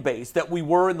fan base that we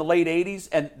were in the late 80s,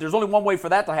 and there's only one way for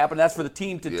that to happen, that's for the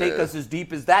team to take us as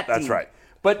deep as that team. That's right.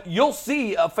 But you'll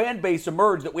see a fan base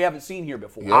emerge that we haven't seen here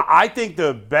before. Yep. I think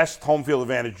the best home field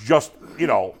advantage,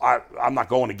 I'm not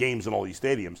going to games in all these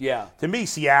stadiums. Yeah. To me,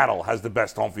 Seattle has the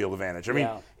best home field advantage. I mean,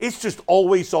 it's just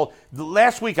always so. The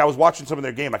last week I was watching some of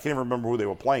their game. I can't even remember who they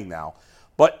were playing now.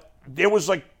 But there was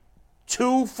like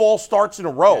 2 false starts in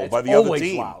a row by the other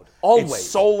team. Loud. Always. It's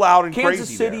so loud and crazy.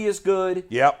 Kansas City is good.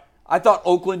 Yep. I thought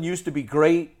Oakland used to be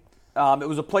great. It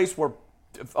was a place where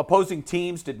opposing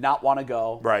teams did not want to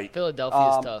go. Right.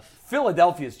 Philadelphia is tough.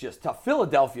 Philadelphia is just tough.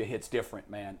 Philadelphia hits different,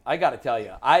 man. I got to tell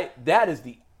you, that is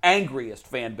the angriest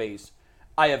fan base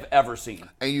I have ever seen.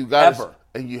 And you got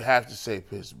and you have to say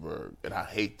Pittsburgh, and I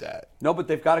hate that. No, but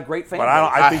they've got a great fan base. But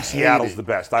I think Seattle's the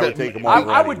best. I would take them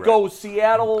over. I would go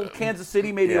Seattle, Kansas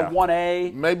City, maybe a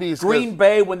 1A. Maybe it's Green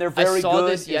Bay when they're very good. I saw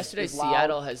this yesterday.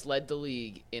 Seattle has led the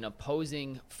league in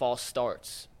opposing false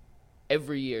starts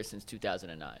every year since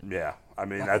 2009. Yeah, I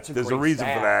mean there's a reason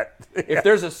for that. If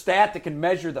there's a stat that can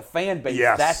measure the fan base,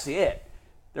 that's it.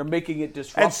 They're making it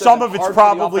disruptive. And some of it's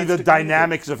probably the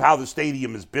dynamics of how the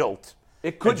stadium is built.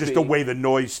 It could just the way the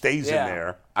noise stays in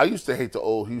there. I used to hate the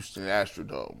old Houston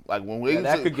Astrodome. Like when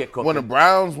could get cooking. When the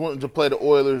Browns wanted to play the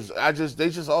Oilers, they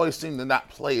just always seem to not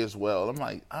play as well. I'm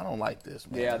like, I don't like this,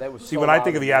 man. Yeah, that was. See, when I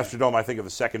think of the Astrodome, I think of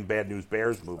the second Bad News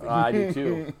Bears movie. I do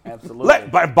too. Absolutely.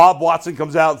 Bob Watson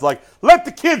comes out and is like, "Let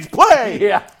the kids play."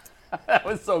 Yeah, that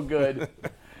was so good.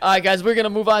 All right, guys, we're gonna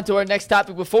move on to our next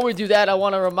topic. Before we do that, I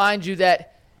want to remind you that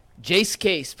Jace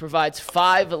Case provides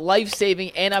 5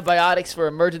 life-saving antibiotics for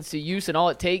emergency use, and all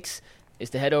it takes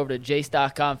is to head over to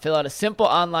jace.com, fill out a simple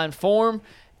online form,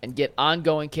 and get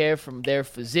ongoing care from their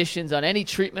physicians on any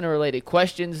treatment or related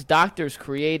questions. Doctors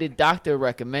created, doctor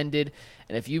recommended,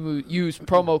 and if you use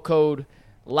promo code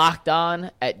LOCKEDON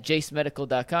at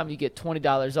jacemedical.com, you get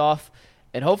 $20 off,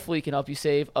 and hopefully can help you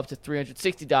save up to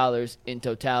 $360 in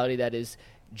totality. That is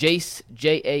Jace,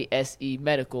 Jase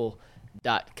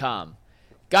medical.com.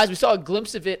 Guys, we saw a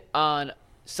glimpse of it on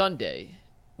Sunday,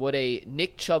 what a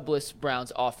Nick Chubless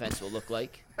Browns offense will look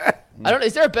like. I don't know.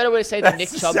 Is there a better way to say than Nick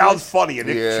Chubless? Sounds funny,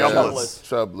 Nick Chubless.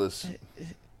 Chubless.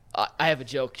 I have a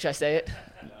joke. Should I say it?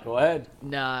 Go ahead.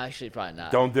 Nah, actually, probably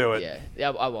not. Don't do it.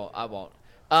 Yeah, I won't.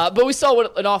 But we saw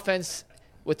what an offense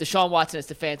with Deshaun Watson and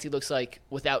Stefanski looks like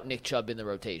without Nick Chubb in the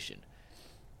rotation.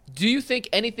 Do you think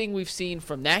anything we've seen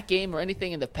from that game or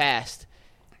anything in the past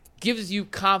gives you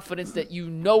confidence that you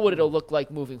know what it'll look like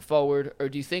moving forward? Or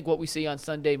do you think what we see on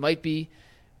Sunday might be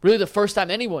really the first time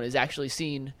anyone has actually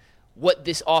seen what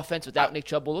this offense without Nick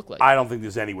Chubb will look like? I don't think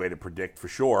there's any way to predict for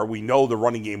sure. We know the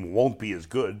running game won't be as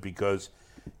good because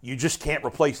you just can't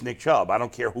replace Nick Chubb. I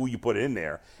don't care who you put in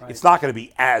there. Right. It's not going to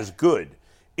be as good.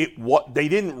 They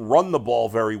didn't run the ball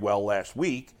very well last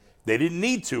week. They didn't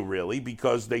need to, really,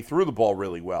 because they threw the ball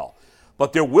really well.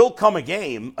 But there will come a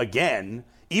game, again,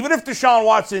 even if Deshaun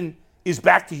Watson is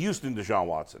back to Houston, Deshaun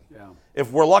Watson. Yeah.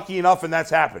 If we're lucky enough and that's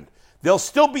happened, there'll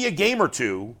still be a game or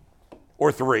 2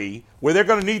 or 3 where they're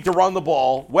going to need to run the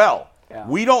ball well. Yeah.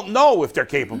 We don't know if they're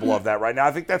capable of that right now.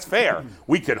 I think that's fair.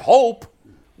 We could hope.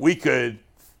 We could,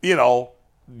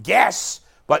 guess.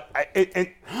 But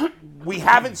we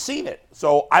haven't seen it.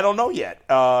 So I don't know yet.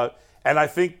 And I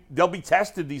think they'll be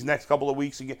tested these next couple of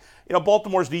weeks again.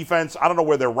 Baltimore's defense, I don't know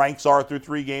where their ranks are through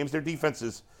 3 games. Their defense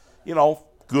is,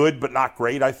 good but not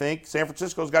great, I think. San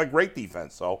Francisco's got a great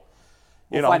defense. So,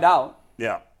 we'll find out.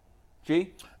 Yeah.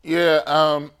 G? Yeah,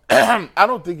 I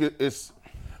don't think it's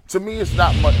 – to me, it's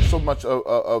not so much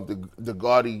of the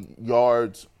gaudy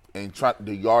yards and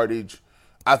the yardage.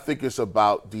 I think it's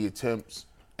about the attempts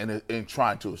and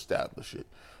trying to establish it.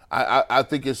 I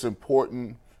think it's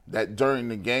important that during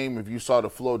the game, if you saw the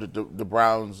flow that the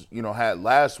Browns, had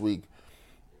last week,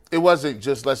 it wasn't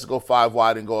just let's go 5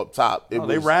 wide and go up top. They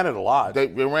ran it a lot. They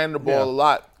ran the ball a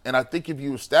lot. And I think if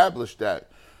you establish that,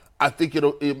 I think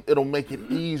it'll make it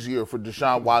easier for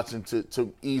Deshaun Watson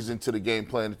to ease into the game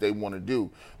plan that they want to do.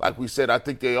 Like we said, I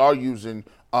think they are using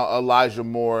Elijah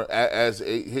Moore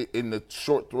in the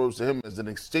short throws to him as an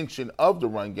extension of the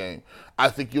run game. I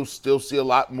think you'll still see a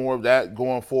lot more of that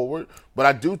going forward. But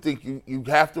I do think you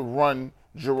have to run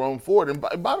Jerome Ford. And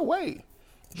by the way,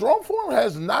 Jerome Ford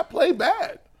has not played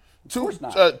bad.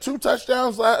 2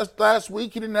 touchdowns last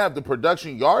week. He didn't have the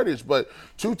production yardage, but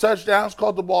 2 touchdowns,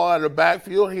 caught the ball out of the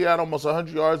backfield. He had almost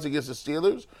 100 yards against the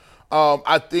Steelers.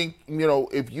 I think,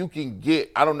 if you can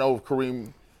get, I don't know if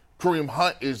Kareem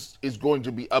Hunt is going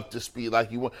to be up to speed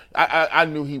like he was. I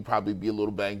knew he'd probably be a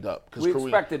little banged up. We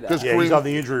expected that. Yeah, he's on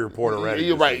the injury report already.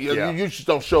 You're right. Yeah. You just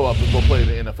don't show up and go play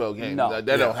in the NFL game. No. That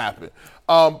don't happen.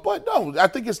 But no, I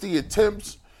think it's the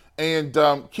attempts and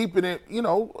keeping it,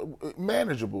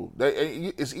 manageable.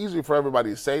 It's easy for everybody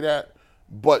to say that,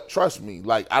 but trust me,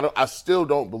 I still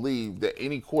don't believe that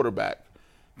any quarterback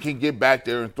can get back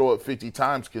there and throw it 50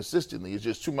 times consistently. It's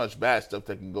just too much bad stuff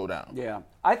that can go down. Yeah.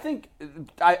 I think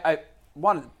I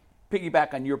want to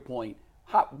piggyback on your point.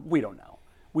 We don't know.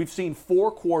 We've seen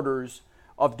 4 quarters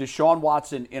of Deshaun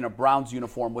Watson in a Browns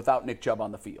uniform without Nick Chubb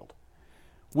on the field.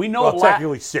 We know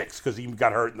technically 6 because he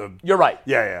got hurt in the. You're right.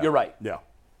 Yeah. You're right. Yeah.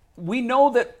 We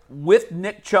know that with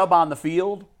Nick Chubb on the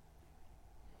field,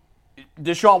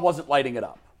 Deshaun wasn't lighting it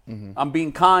up. Mm-hmm. I'm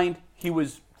being kind. He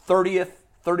was 30th,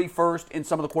 31st in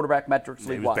some of the quarterback metrics.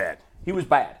 He was bad. He was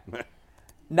bad.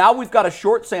 Now we've got a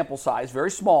short sample size, very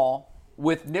small,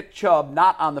 with Nick Chubb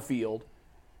not on the field,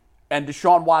 and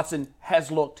Deshaun Watson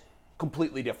has looked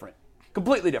completely different.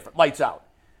 Completely different. Lights out.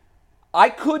 I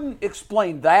couldn't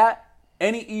explain that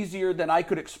any easier than I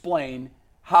could explain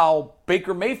how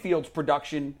Baker Mayfield's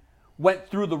production went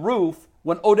through the roof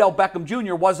when Odell Beckham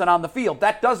Jr. wasn't on the field.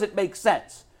 That doesn't make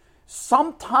sense.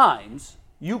 Sometimes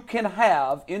you can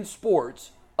have, in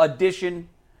sports, addition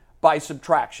by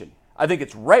subtraction. I think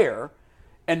it's rare,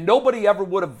 and nobody ever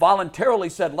would have voluntarily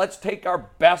said, let's take our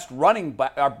best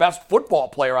football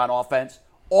player on offense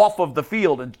off of the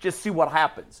field and just see what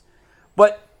happens.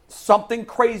 But something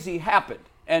crazy happened,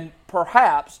 and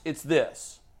perhaps it's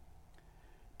this.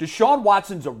 Deshaun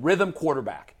Watson's a rhythm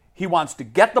quarterback. He wants to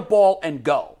get the ball and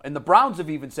go. And the Browns have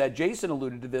even said, Jason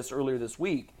alluded to this earlier this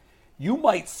week, you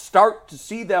might start to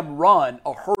see them run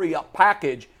a hurry-up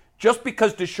package just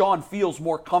because Deshaun feels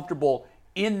more comfortable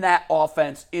in that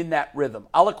offense, in that rhythm.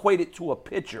 I'll equate it to a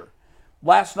pitcher.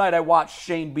 Last night I watched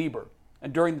Shane Bieber,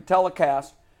 and during the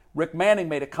telecast, Rick Manning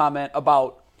made a comment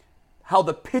about how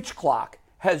the pitch clock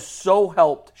has so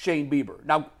helped Shane Bieber.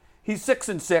 Now, he's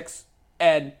 6-6,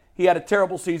 and he had a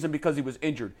terrible season because he was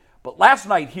injured. But last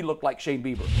night, he looked like Shane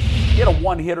Bieber. He had a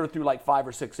one-hitter through like 5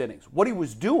 or 6 innings. What he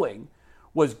was doing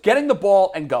was getting the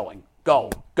ball and going.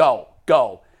 Go, go,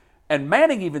 go. And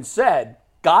Manning even said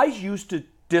guys used to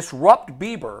disrupt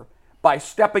Bieber by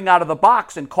stepping out of the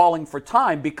box and calling for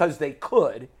time because they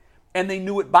could, and they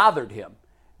knew it bothered him.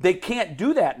 They can't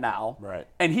do that now. Right.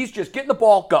 And he's just getting the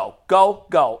ball, go, go,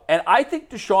 go. And I think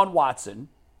Deshaun Watson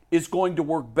is going to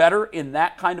work better in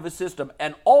that kind of a system.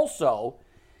 And also,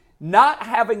 not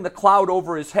having the cloud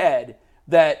over his head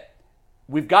that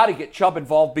we've got to get Chubb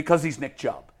involved because he's Nick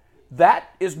Chubb. That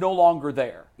is no longer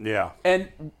there. Yeah. And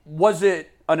was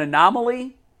it an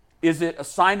anomaly? Is it a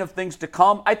sign of things to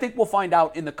come? I think we'll find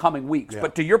out in the coming weeks. Yeah.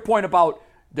 But to your point about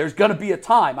there's going to be a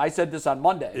time, I said this on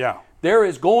Monday. Yeah. There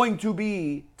is going to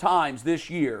be times this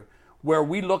year where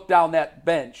we look down that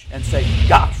bench and say,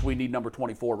 gosh, we need number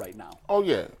 24 right now. Oh,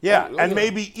 yeah. Yeah, oh, and yeah.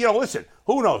 maybe, listen,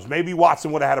 who knows? Maybe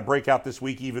Watson would have had a breakout this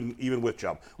week even with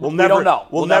Chubb. We don't know.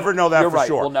 We'll never know that you're for right.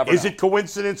 sure. We'll never is know. it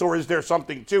coincidence or is there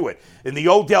something to it? In the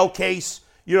Odell case,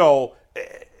 the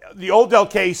Odell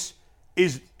case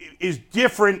is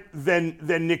different than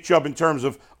Nick Chubb in terms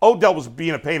of Odell was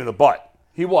being a pain in the butt.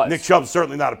 He was. Nick Chubb's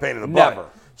certainly not a pain in the Never.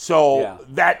 butt. So Yeah.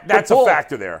 that's But, a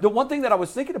factor there. The one thing that I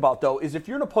was thinking about, though, is if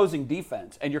you're an opposing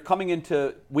defense and you're coming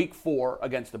into week 4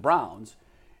 against the Browns,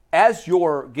 as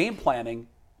you're game planning,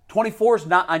 24 is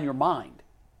not on your mind.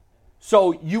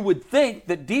 So you would think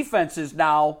that defenses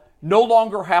now no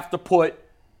longer have to put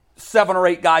 7 or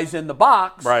 8 guys in the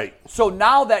box. Right. So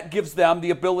now that gives them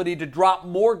the ability to drop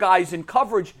more guys in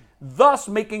coverage, thus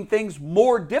making things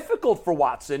more difficult for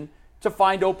Watson to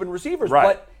find open receivers. Right.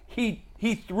 But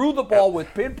he threw the ball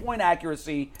with pinpoint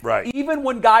accuracy, Right. even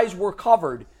when guys were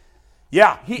covered.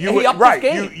 Yeah, He would, upped right.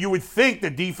 his game. You would think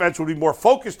the defense would be more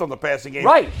focused on the passing game,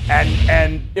 Right. And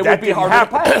It that would be didn't harder to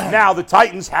happen. pass. Now the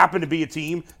Titans happen to be a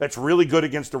team that's really good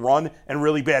against the run and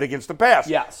really bad against the pass.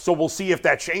 Yes. So we'll see if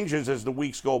that changes as the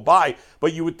weeks go by.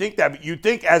 But you would think that. But you'd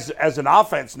think as an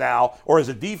offense now or as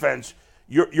a defense,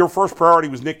 your first priority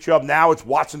was Nick Chubb. Now it's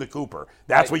Watson to Cooper.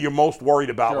 That's Right. what you're most worried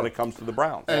about Sure. when it comes to the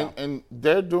Browns. And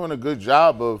they're doing a good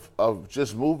job of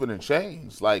just moving and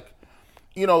chains. Like,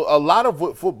 a lot of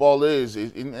what football is,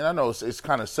 and I know it's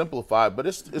kind of simplified, but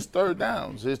it's third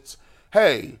downs. It's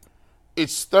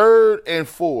 3rd and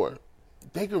 4.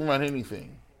 They can run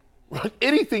anything.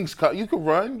 Anything's cut. You can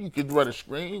run. You can run a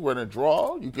screen, run a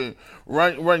draw. You can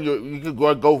run your. You can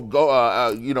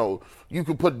go. You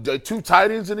can put 2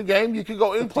 tight ends in the game. You can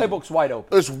go in. The playbook's wide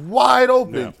open. It's wide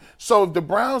open. Yeah. So if the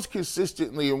Browns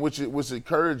consistently, and what's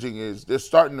encouraging is they're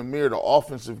starting to mirror the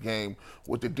offensive game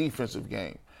with the defensive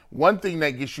game. One thing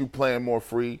that gets you playing more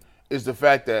free is the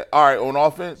fact that, all right, on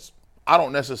offense, I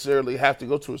don't necessarily have to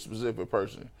go to a specific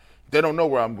person. They don't know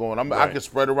where I'm going. I can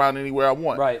spread around anywhere I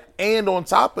want. Right. And on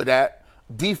top of that,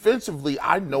 defensively,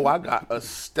 I know I got a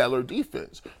stellar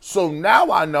defense. So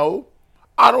now I know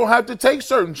I don't have to take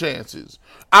certain chances.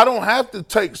 I don't have to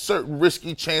take certain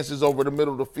risky chances over the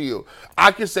middle of the field.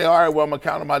 I can say, all right, well, I'm going to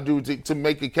count on my dude to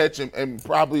make a catch and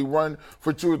probably run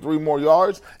for 2 or 3 more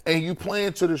yards, and you play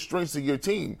into the strengths of your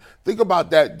team. Think about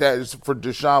that. That is for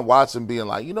Deshaun Watson being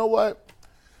like, you know what?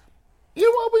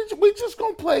 We just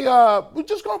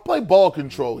gonna play ball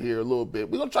control here a little bit.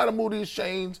 We're gonna try to move these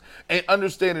chains and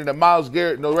understanding that Myles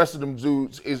Garrett and the rest of them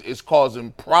dudes is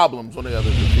causing problems on the other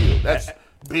end of the field. That's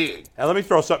big. And let me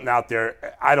throw something out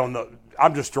there. I don't know.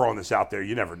 I'm just throwing this out there.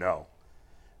 You never know.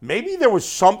 Maybe there was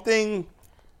something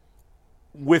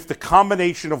with the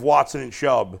combination of Watson and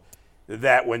Chubb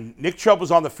that when Nick Chubb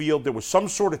was on the field, there was some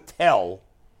sort of tell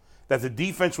that the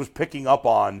defense was picking up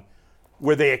on,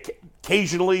 where they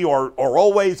occasionally or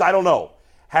always, I don't know,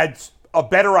 had a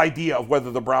better idea of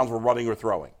whether the Browns were running or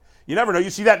throwing. You never know. You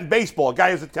see that in baseball. A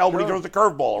guy has to tell when he throws a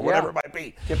curveball or whatever it might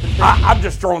be. I'm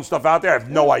just throwing stuff out there. I have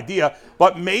no idea.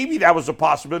 But maybe that was a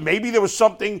possibility. Maybe there was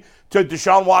something to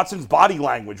Deshaun Watson's body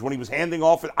language when he was handing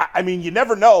off. I mean, you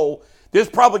never know. There's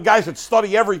probably guys that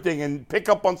study everything and pick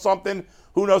up on something.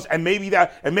 Who knows? And maybe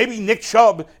Nick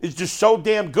Chubb is just so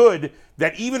damn good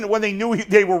that even when they knew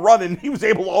they were running, he was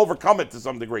able to overcome it to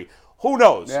some degree. Who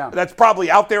knows? Yeah. That's probably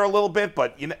out there a little bit,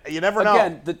 but you never know.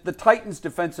 Again, the Titans'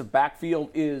 defensive backfield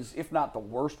is, if not the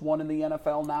worst one in the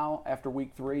NFL now after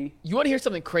Week 3. You want to hear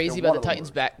something crazy about the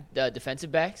Titans'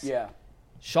 defensive backs? Yeah.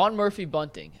 Sean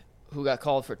Murphy-Bunting, who got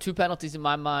called for 2 penalties in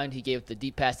my mind. He gave the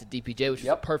deep pass to DPJ, which was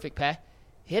a perfect pass.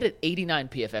 He had an 89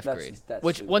 PFF grade,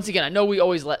 which, stupid. Once again, I know we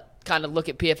always kind of look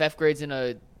at PFF grades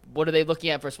in what are they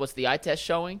looking at versus what's the eye test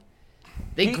showing?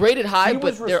 They graded high,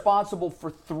 but he was responsible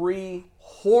for 3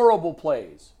 horrible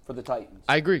plays for the Titans.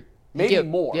 I agree. Maybe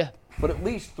more, but at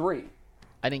least 3.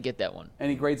 I didn't get that one. And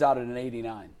he grades out at an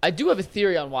 89. I do have a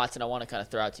theory on Watson I want to kind of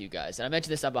throw out to you guys. And I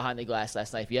mentioned this on Behind the Glass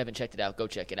last night. If you haven't checked it out, go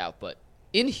check it out. But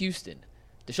in Houston,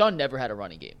 Deshaun never had a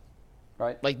running game.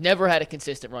 Right. Like, never had a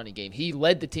consistent running game. He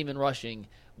led the team in rushing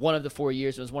one of the 4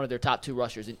 years, and was one of their top 2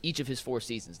 rushers in each of his 4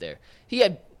 seasons there. He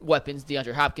had weapons.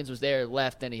 DeAndre Hopkins was there,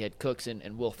 left. Then he had Cooks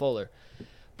and Will Fuller.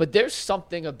 But there's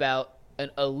something about an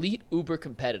elite Uber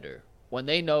competitor when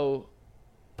they know,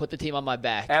 put the team on my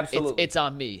back. Absolutely. It's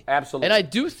on me. Absolutely. And I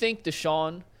do think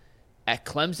Deshaun at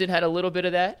Clemson had a little bit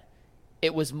of that.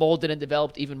 It was molded and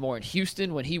developed even more in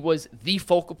Houston when he was the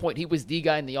focal point. He was the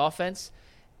guy in the offense.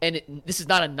 And this is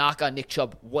not a knock on Nick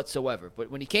Chubb whatsoever. But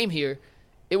when he came here,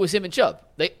 it was him and Chubb.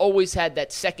 They always had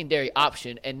that secondary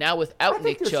option. And now without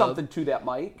Nick Chubb, there's something to that,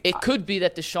 Mike. It could be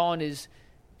that Deshaun is,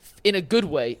 in a good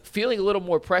way, feeling a little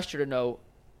more pressure to know,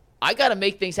 I got to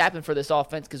make things happen for this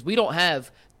offense because we don't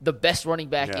have the best running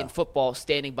back in football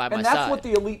standing by my side. And that's what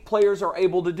the elite players are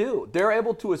able to do. They're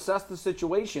able to assess the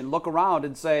situation, look around,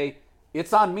 and say,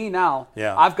 it's on me now.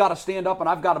 Yeah. I've got to stand up and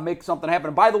I've got to make something happen.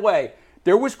 And by the way,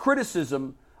 there was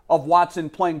criticism of Watson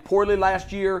playing poorly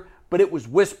last year, but it was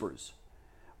whispers.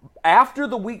 After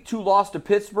the Week 2 loss to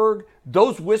Pittsburgh,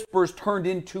 those whispers turned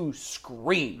into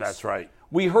screams. That's right.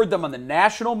 We heard them on the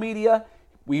national media.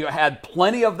 We had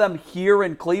plenty of them here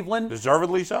in Cleveland.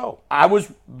 Deservedly so. I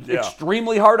was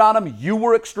extremely hard on him. You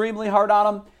were extremely hard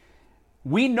on him.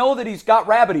 We know that he's got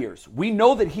rabbit ears. We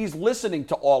know that he's listening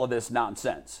to all of this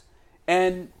nonsense.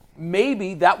 And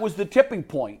maybe that was the tipping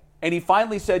point. And he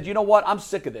finally said, you know what? I'm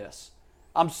sick of this.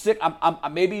 I'm sick.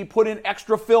 Maybe he put in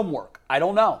extra film work. I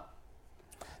don't know.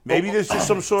 Maybe there's just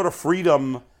some sort of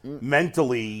freedom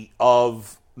mentally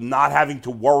of not having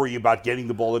to worry about getting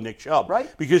the ball to Nick Chubb.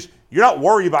 Right. Because you're not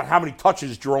worried about how many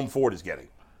touches Jerome Ford is getting.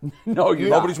 No,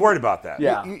 nobody's worried about that.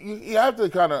 Yeah. You have to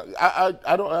kind of,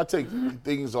 I take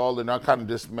things all and I kind of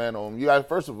dismantle them. You guys,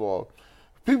 first of all,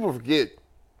 people forget,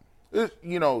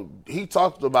 he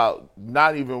talked about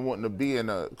not even wanting to be in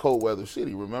a cold weather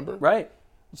city, remember? Right.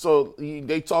 So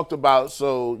they talked about,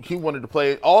 so he wanted to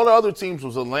play. All the other teams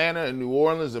was Atlanta and New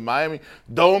Orleans and Miami.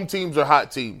 Dome teams are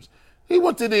hot teams. He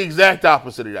went to the exact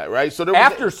opposite of that, right? So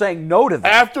saying no to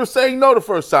that. After saying no the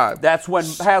first time. That's when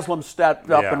Haslam stepped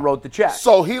up and wrote the check.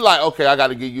 So he okay, I got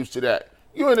to get used to that.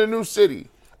 You're in a new city.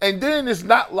 And then it's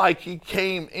not like he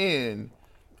came in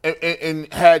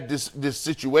and had this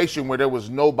situation where there was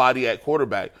nobody at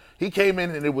quarterback. He came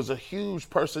in and it was a huge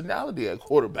personality at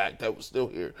quarterback that was still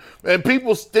here. And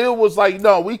people still was like,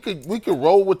 no, we could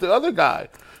roll with the other guy.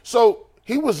 So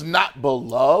he was not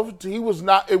beloved. It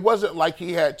wasn't like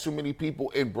he had too many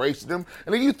people embracing him.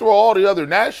 And then you throw all the other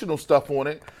national stuff on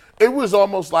it. It was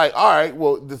almost like, all right,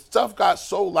 well, the stuff got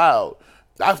so loud.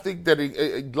 I think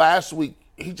that last week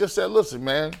he just said, listen,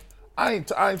 man, I ain't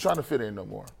trying to fit in no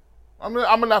more. I'm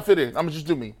gonna not fit in. I'm gonna just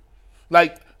do me.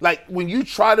 Like when you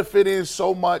try to fit in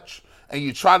so much and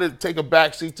you try to take a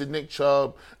backseat to Nick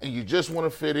Chubb and you just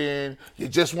want to fit in, you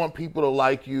just want people to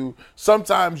like you,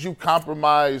 sometimes you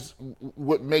compromise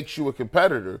what makes you a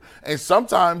competitor. And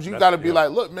sometimes you got to be like,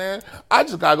 look, man, I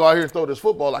just got to go out here and throw this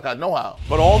football like I know how.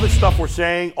 But all this stuff we're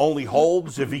saying only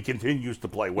holds if he continues to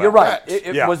play well. You're right.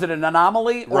 Was it an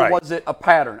anomaly or Right. was it a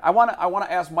pattern? I want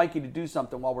to ask Mikey to do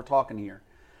something while we're talking here.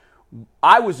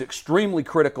 I was extremely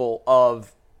critical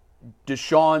of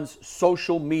Deshaun's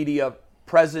social media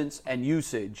presence and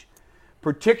usage,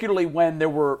 particularly when there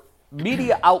were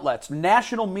media outlets,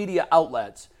 national media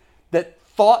outlets, that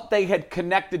thought they had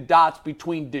connected dots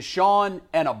between Deshaun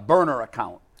and a burner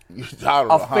account,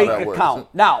 a fake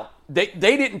account. Now, they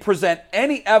didn't present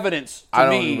any evidence to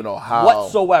me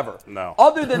whatsoever, No.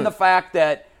 other than the fact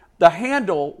that the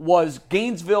handle was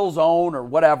Gainesville's own or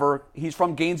whatever. He's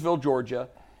from Gainesville, Georgia.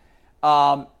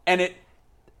 And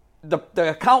the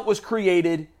account was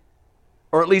created,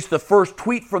 or at least the first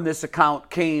tweet from this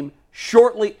account came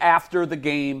shortly after the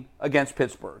game against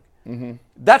Pittsburgh. Mm-hmm.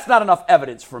 That's not enough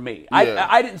evidence for me. Yeah.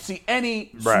 I didn't see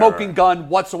any smoking gun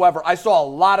whatsoever. I saw a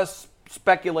lot of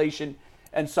speculation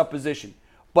and supposition.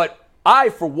 But I,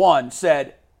 for one,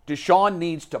 said Deshaun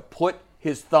needs to put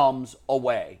his thumbs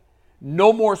away.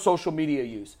 No more social media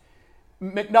use.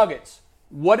 McNuggets,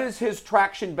 what has his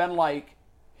traction been like,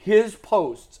 his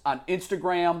posts on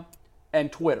Instagram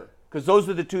and Twitter? Because those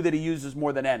are the two that he uses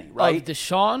more than any, right? Of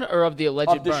Deshaun or of the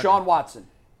alleged Of Deshaun burner? Watson.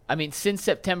 I mean, since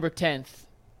September 10th,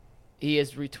 he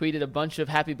has retweeted a bunch of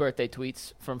happy birthday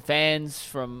tweets from fans,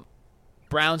 from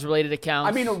Browns-related accounts.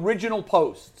 I mean, original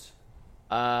posts.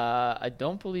 I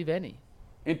don't believe any.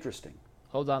 Interesting.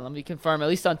 Hold on, let me confirm. At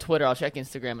least on Twitter. I'll check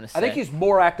Instagram in a second. I think he's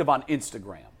more active on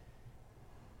Instagram.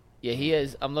 Yeah, he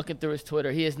is. I'm looking through his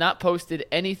Twitter. He has not posted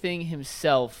anything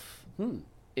himself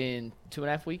in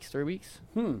 2.5 weeks, 3 weeks.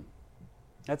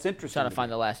 That's interesting. I'm trying to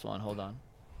find the last one. Hold on.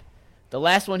 The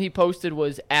last one he posted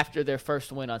was after their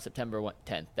first win on September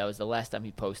 10th. That was the last time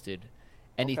he posted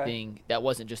anything that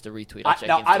wasn't just a retweet.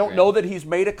 I don't know that he's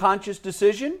made a conscious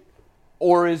decision,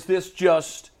 or is this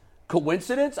just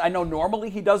coincidence? I know normally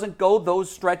he doesn't go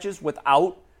those stretches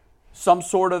without some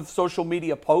sort of social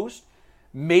media post.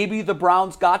 Maybe the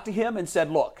Browns got to him and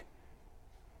said, look,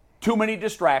 too many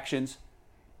distractions.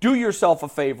 Do yourself a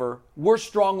favor. We're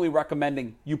strongly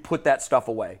recommending you put that stuff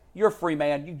away. You're a free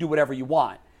man. You do whatever you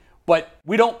want. But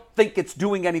we don't think it's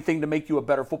doing anything to make you a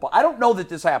better football. I don't know that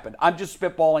this happened. I'm just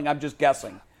spitballing. I'm just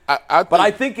guessing. But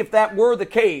I think if that were the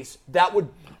case, that would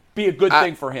be a good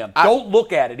thing for him. Don't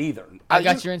look at it either. I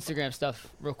got your Instagram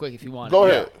stuff real quick if you want. Go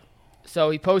ahead. So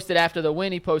he posted after the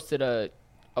win. He posted a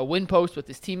win post with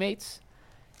his teammates.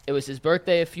 It was his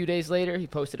birthday a few days later. He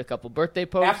posted a couple birthday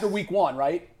posts. After week 1,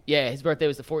 right? Yeah, his birthday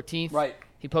was the 14th. Right.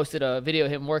 He posted a video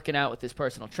of him working out with his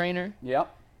personal trainer.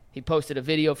 Yep. He posted a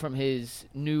video from his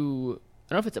new, I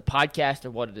don't know if it's a podcast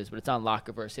or what it is, but it's on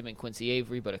Lockerverse, him and Quincy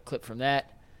Avery, but a clip from that.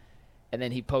 And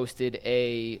then he posted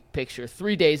a picture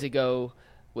 3 days ago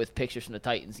with pictures from the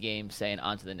Titans game saying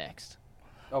on to the next.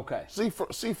 Okay. See,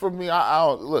 for me, I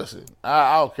don't, listen,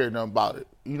 I don't care nothing about it.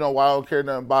 You know why I don't care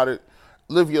nothing about it?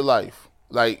 Live your life.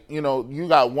 Like, you know, you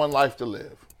got one life to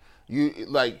live.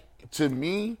 To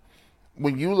me,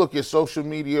 when you look at social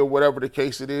media, whatever the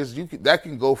case it is, that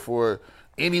can go for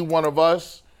any one of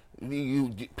us.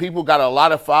 People got a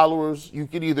lot of followers. You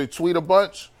can either tweet a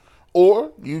bunch,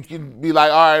 or you can be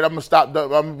like, all right, I'm gonna stop. I'm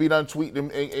gonna be done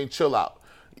tweeting and chill out.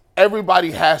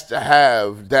 Everybody has to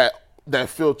have that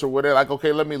filter where they're like,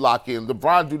 okay, let me lock in.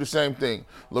 LeBron do the same thing.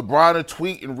 LeBron will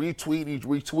tweet and retweet. He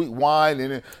retweet wine,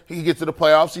 and then he gets to the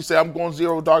playoffs. He say, I'm going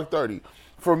 0 dark 30.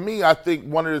 For me, I think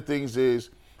one of the things is,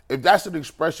 if that's an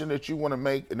expression that you want to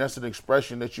make and that's an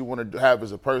expression that you want to have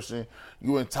as a person,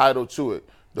 you're entitled to it.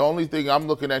 The only thing I'm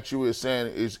looking at you as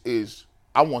saying is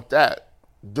I want that,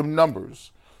 them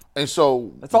numbers. And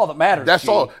so that's all that matters. That's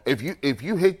all. If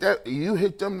you hit that, you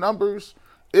hit them numbers.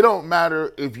 It don't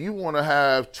matter if you want to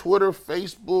have Twitter,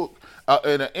 Facebook,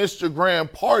 and an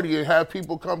Instagram party and have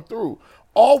people come through.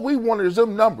 All we want is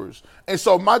them numbers. And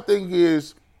so my thing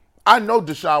is, I know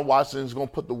Deshaun Watson is going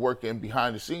to put the work in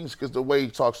behind the scenes because the way he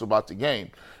talks about the game.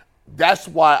 That's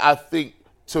why I think,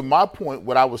 to my point,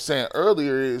 what I was saying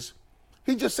earlier is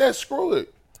he just said, screw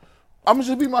it. I'm going to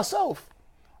just be myself.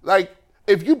 Like,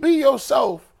 if you be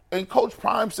yourself, and Coach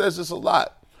Prime says this a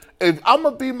lot, if I'm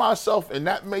going to be myself and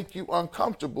that make you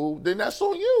uncomfortable, then that's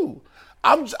on you.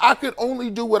 I can only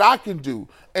do what I can do.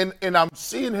 And I'm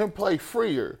seeing him play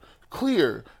freer,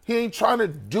 clear. He ain't trying to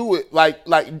do it like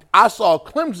I saw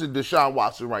Clemson Deshaun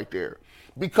Watson right there.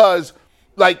 Because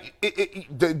like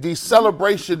the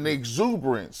celebration, the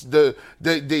exuberance, the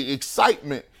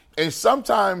excitement. And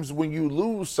sometimes when you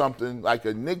lose something like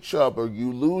a Nick Chubb or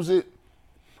you lose it,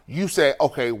 you say,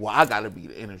 okay, well, I got to be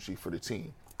the energy for the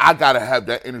team. I got to have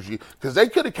that energy because they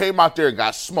could have came out there and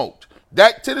got smoked.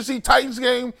 That Tennessee Titans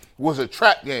game was a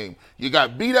trap game. You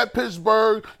got beat at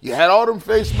Pittsburgh. You had all them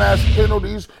face mask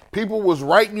penalties. People was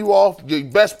writing you off. Your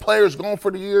best players going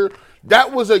for the year.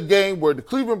 That was a game where the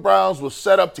Cleveland Browns was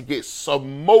set up to get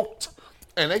smoked,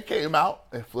 and they came out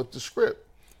and flipped the script.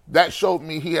 That showed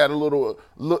me he had a little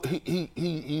look.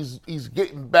 He's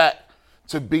getting back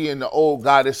to being the old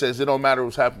guy that says it don't matter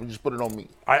what's happening, just put it on me.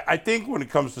 I think when it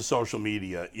comes to social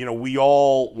media, you know, we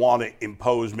all want to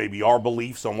impose maybe our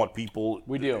beliefs on what people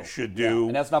should do. Yeah,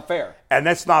 and that's not fair. And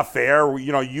that's not fair.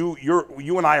 You know, you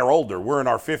and I are older. We're in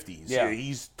our 50s. Yeah.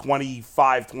 He's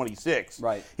 25, 26.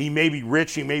 Right. He may be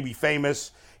rich. He may be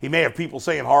famous. He may have people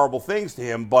saying horrible things to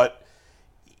him, but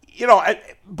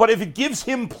if it gives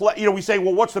him we say,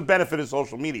 well, what's the benefit of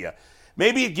social media?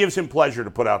 Maybe it gives him pleasure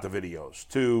to put out the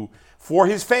videos for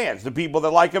his fans, the people that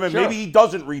like him, and maybe he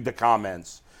doesn't read the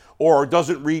comments or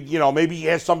doesn't read, maybe he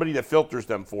has somebody that filters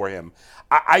them for him.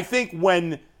 I think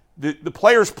when the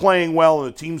player's playing well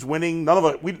and the team's winning, none of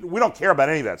it, we don't care about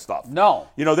any of that stuff. No.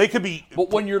 They could be.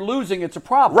 But when you're losing, it's a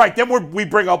problem. Right, then we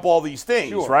bring up all these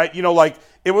things, right?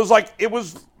 It was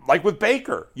like with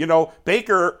Baker.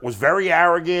 Baker was very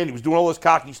arrogant. He was doing all this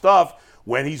cocky stuff.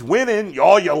 When he's winning,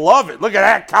 you love it. Look at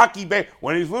that cocky Baker.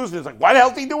 When he's losing, it's like, why the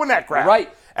hell is he doing that crap?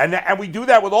 Right. And we do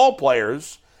that with all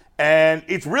players, and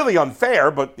it's really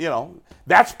unfair, but,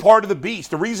 that's part of the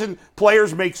beast. The reason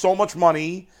players make so much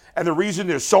money and the reason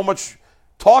there's so much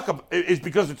talk is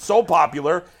because it's so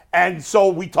popular, and so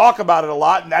we talk about it a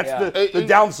lot, and that's the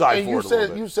downside and for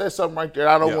it. You said something right there.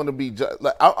 I don't want to be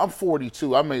I'm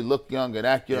 42. I may look young and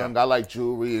act young. I like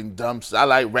jewelry and dumps. I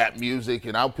like rap music,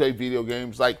 and I'll play video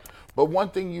games. But one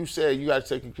thing you said you got to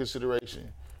take in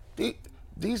consideration: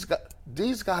 these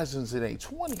guys is in their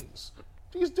 20s.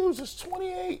 These dudes is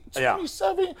 28,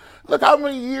 27. Yeah. Look how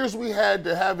many years we had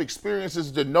to have experiences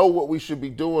to know what we should be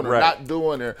doing or not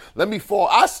doing. Or let me fall.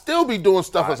 I still be doing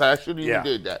stuff as I shouldn't even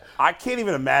did that. I can't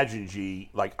even imagine, G.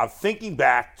 I'm thinking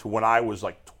back to when I was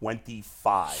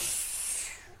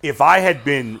 25. If I had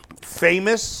been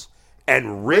famous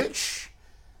and rich,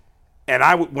 and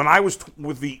when I was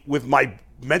with my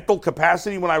mental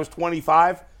capacity when I was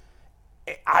 25.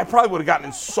 I probably would have gotten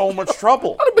in so much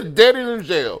trouble. I'd have been dead and in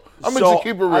jail. Just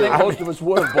keep it real. I think most of us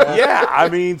would, boy. Yeah, I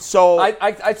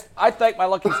thank my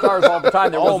lucky stars all the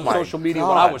time. There wasn't social media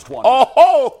when I was 20.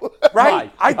 Oh,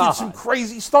 right. I did some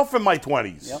crazy stuff in my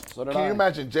 20s. Yep, so did Can you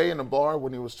imagine Jay in the bar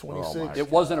when he was 26?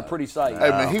 It wasn't a pretty sight. Hey,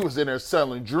 man, he was in there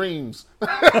selling dreams.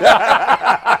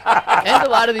 And a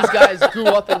lot of these guys grew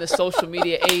up in the social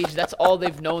media age. That's all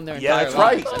they've known their entire lives.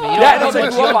 Right. I mean, you don't know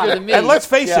much younger than me. And let's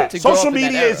face it, social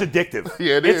media is addictive.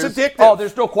 Yeah, it's addictive. Oh,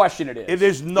 there's no question it is.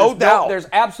 There's no doubt. There's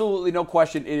absolutely no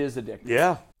question it is addictive.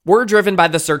 Yeah. We're driven by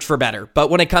the search for better, but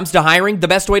when it comes to hiring, the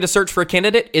best way to search for a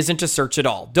candidate isn't to search at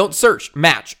all. Don't search,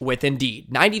 match with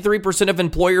Indeed. 93% of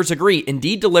employers agree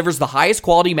Indeed delivers the highest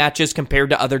quality matches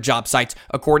compared to other job sites,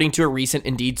 according to a recent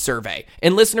Indeed survey.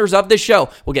 And listeners of this show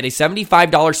will get a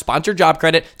 $75 sponsored job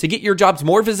credit to get your jobs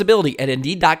more visibility at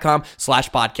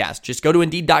Indeed.com/podcast. Just go to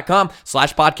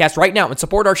Indeed.com/podcast right now and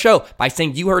support our show by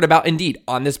saying you heard about Indeed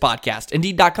on this podcast.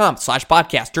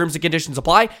 Indeed.com/podcast. Terms and conditions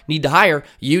apply. Need to hire?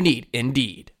 You need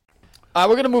Indeed. We're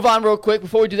going to move on real quick.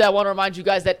 Before we do that, I want to remind you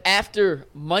guys that after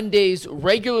Monday's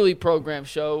regularly programmed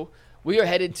show, we are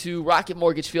headed to Rocket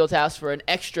Mortgage Fieldhouse for an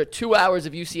extra 2 hours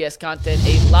of UCS content,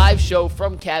 a live show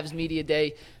from Cavs Media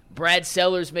Day. Brad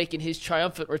Sellers making his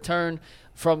triumphant return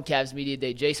from Cavs Media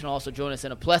Day. Jason will also join us,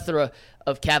 and a plethora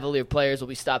of Cavalier players will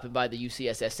be stopping by the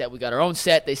UCSS set. We got our own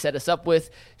set they set us up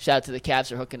with. Shout out to the Cavs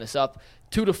for hooking us up.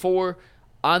 2 to 4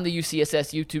 on the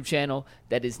UCSS YouTube channel.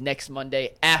 That is next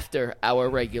Monday after our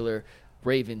regular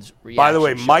Ravens reaction. By the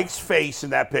way, show. Mike's face in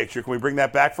that picture. Can we bring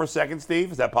that back for a second,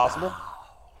 Steve? Is that possible?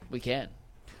 We can.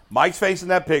 Mike's face in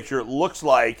that picture looks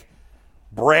like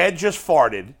Brad just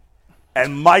farted,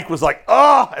 and Mike was like,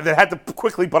 "Oh," and then had to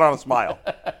quickly put on a smile.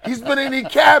 He's been eating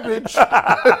cabbage.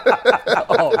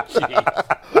 Oh,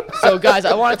 jeez. So, guys,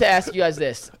 I wanted to ask you guys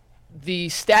this. The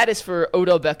status for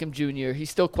Odell Beckham Jr.,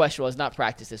 he's still questionable, has not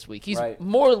practiced this week. He's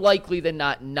more likely than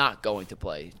not going to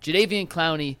play. Jadeveon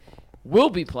Clowney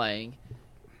will be playing.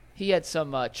 He had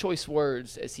some choice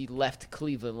words as he left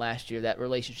Cleveland last year. That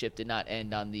relationship did not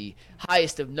end on the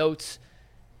highest of notes.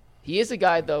 He is a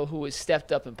guy, though, who has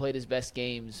stepped up and played his best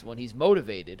games when he's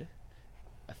motivated.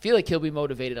 I feel like he'll be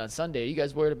motivated on Sunday. Are you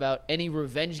guys worried about any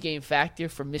revenge game factor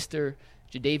from Mr.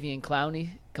 Jadeveon Clowney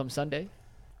come Sunday?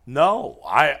 No.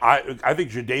 I think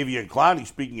Jadeveon Clowney,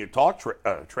 speaking of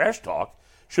trash talk,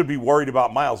 should be worried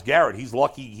about Myles Garrett. He's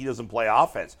lucky he doesn't play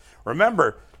offense.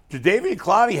 Remember, Jadeveon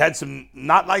Clowney had some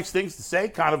not nice things to say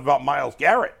kind of about Myles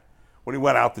Garrett when he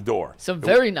went out the door. Some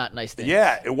very not nice things.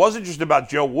 Yeah, it wasn't just about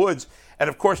Joe Woods. And,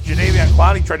 of course, Jadeveon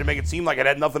Clowney tried to make it seem like it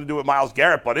had nothing to do with Myles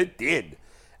Garrett, but it did.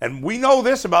 And we know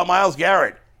this about Myles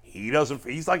Garrett.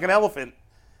 He's like an elephant.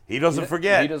 He doesn't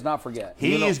forget. He does not forget.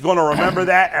 He is going to remember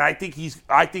that, and I think he's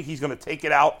going to take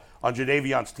it out on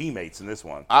Jadavion's teammates in this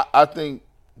one. I think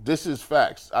this is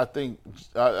facts. I think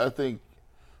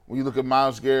when you look at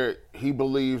Myles Garrett, he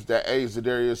believes that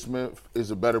Zadarius Smith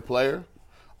is a better player.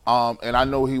 And I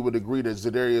know he would agree that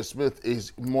Zadarius Smith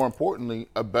is, more importantly,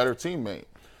 a better teammate.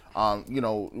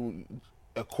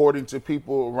 According to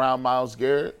people around Myles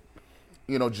Garrett,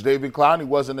 Jadeveon Clowney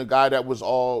wasn't a guy that was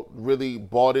all really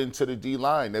bought into the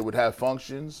D-line. They would have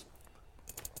functions.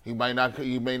 He may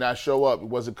not show up. He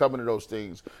wasn't coming to those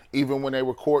things. Even when they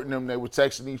were courting him, they were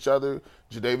texting each other.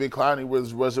 Jadeveon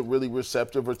Clowney wasn't really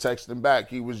receptive or texting back.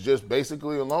 He was just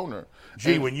basically a loner.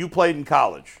 When you played in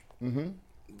college,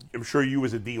 I'm sure you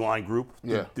as a D-line group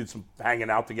did some hanging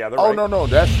out together, Oh, right? no.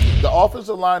 That's the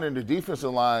offensive line and the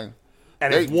defensive line.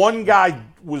 And if one guy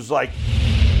was like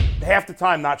half the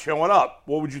time not showing up,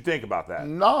 what would you think about that?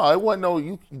 No, it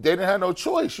wasn't they didn't have no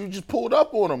choice. You just pulled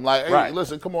up on them. Like, hey,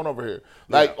 listen, come on over here.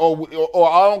 Like, or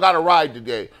I don't got a ride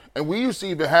today. And we used to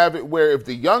even have it where if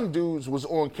the young dudes was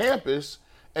on campus,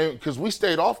 and because we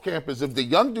stayed off campus, if the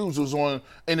young dudes was on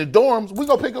in the dorms, we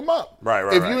gonna pick them up.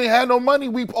 Right. If you ain't had no money,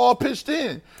 we all pitched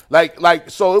in. Like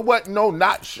so it wasn't no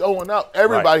not showing up.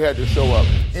 Everybody had to show up.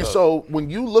 And so when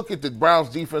you look at the Browns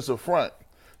defensive front,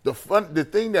 the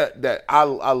thing that I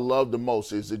love the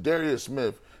most is that Darius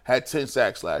Smith had 10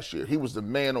 sacks last year. He was the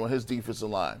man on his defensive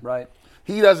line. Right.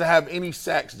 He doesn't have any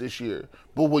sacks this year.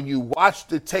 But when you watch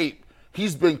the tape,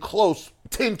 he's been close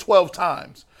 10, 12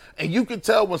 times. And you can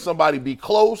tell when somebody be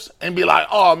close and be like,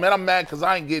 oh, man, I'm mad because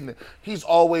I ain't getting it. He's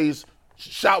always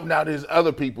shouting out his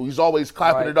other people. He's always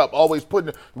clapping it up, always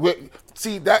putting it.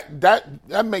 See,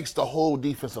 that makes the whole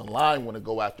defensive line want to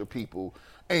go after people.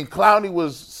 And Clowney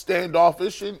was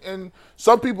standoffish, and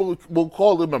some people will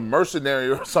call him a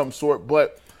mercenary of some sort,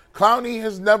 but Clowney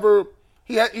has never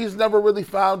he's never really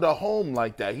found a home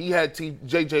like that. He had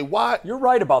J.J. Watt. You're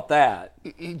right about that.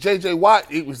 J.J.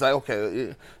 Watt, it was like,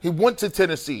 okay, he went to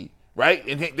Tennessee, right?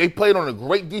 And they played on a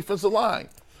great defensive line.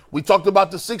 We talked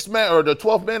about the 6-man or the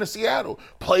 12th man of Seattle.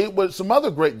 Played with some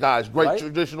other great guys,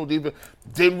 traditional defense.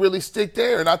 Didn't really stick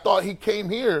there. And I thought he came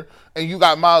here, and you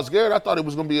got Myles Garrett. I thought it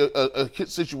was going to be a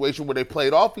situation where they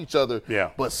played off each other.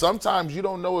 Yeah. But sometimes you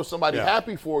don't know if somebody's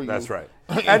happy for you. That's right.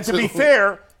 And to be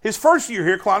fair, his first year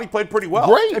here, Clowney played pretty well.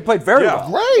 Great. He played very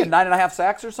well. Great. 9.5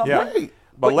 sacks or something. Yeah. Great.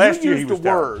 But last year he was used a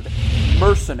word,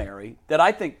 mercenary, that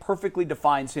I think perfectly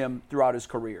defines him throughout his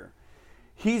career.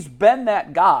 He's been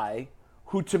that guy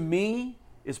who, to me,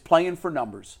 is playing for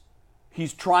numbers.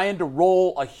 He's trying to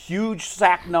roll a huge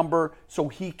sack number so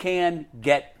he can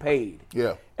get paid.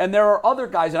 Yeah. And there are other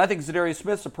guys, and I think Zadarius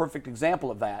Smith's a perfect example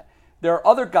of that. There are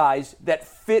other guys that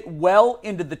fit well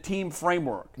into the team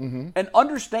framework and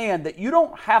understand that you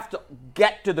don't have to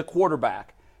get to the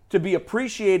quarterback to be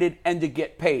appreciated and to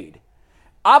get paid.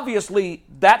 Obviously,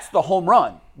 that's the home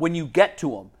run when you get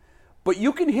to him. But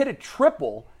you can hit a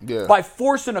triple by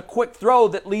forcing a quick throw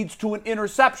that leads to an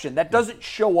interception. That doesn't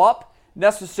show up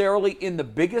necessarily in the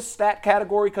biggest stat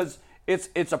category because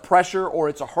it's a pressure or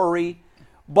it's a hurry.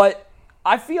 But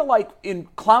I feel like in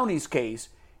Clowney's case,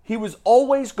 he was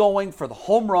always going for the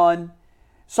home run,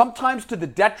 sometimes to the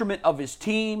detriment of his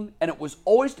team, and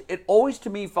it always to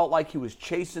me felt like he was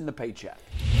chasing the paycheck.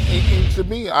 And to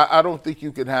me, I don't think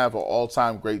you can have an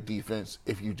all-time great defense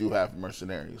if you do have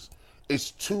mercenaries.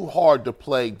 It's too hard to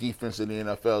play defense in the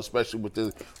NFL, especially with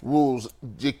the rules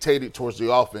dictated towards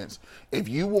the offense. If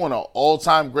you want an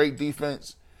all-time great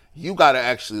defense, you got to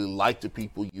actually like the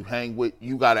people you hang with.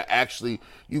 You got to actually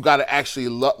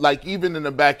like even in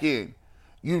the back end.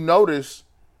 You notice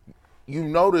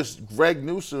Greg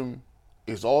Newsome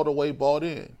is all the way bought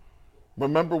in.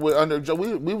 Remember, we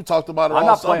talked about it all summer. I'm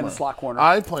not playing the slot corner.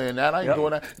 I ain't playing that. I ain't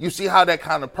doing that. You see how that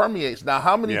kind of permeates. Now,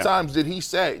 how many times did he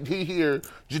hear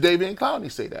Jadeveon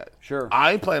Clowney say that? Sure.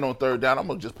 I ain't playing on third down. I'm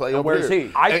going to just play over where's here.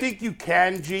 he? I think you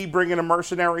can, bring in a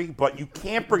mercenary, but you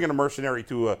can't bring in a mercenary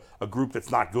to a group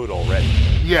that's not good already.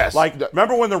 Yes. Like,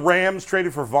 remember when the Rams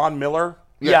traded for Von Miller?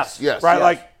 Yes. Right? Yes.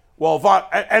 Like, well,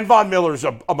 Von Miller's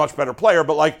a much better player,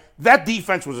 but like that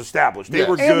defense was established. They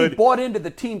were and good. He bought into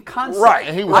the team concept. Right.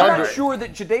 And he was I'm not sure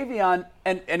that Jadeveon,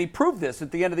 and he proved this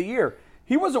at the end of the year,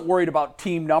 he wasn't worried about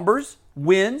team numbers,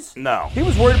 wins. No. He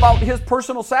was worried about his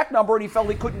personal sack number, and he felt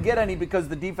he couldn't get any because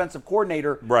the defensive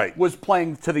coordinator was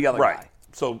playing to the other guy.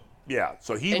 So,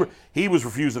 So he was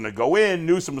refusing to go in.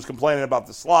 Newsome was complaining about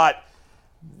the slot.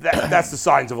 That's the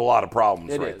signs of a lot of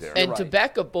problems there. And to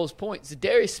back up Bull's point,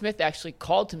 Zadarius Smith actually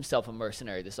called himself a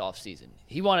mercenary this offseason.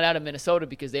 He wanted out of Minnesota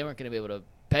because they weren't going to be able to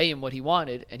pay him what he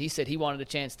wanted, and he said he wanted a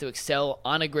chance to excel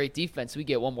on a great defense. We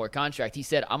get one more contract. He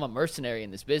said, I'm a mercenary in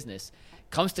this business.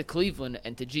 Comes to Cleveland,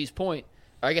 and to G's point,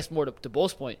 or I guess more to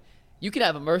Bull's point, you can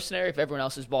have a mercenary if everyone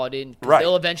else is bought in.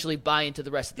 They'll eventually buy into the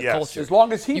rest of the culture. As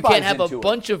long as he you buys can't have into a it.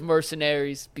 bunch of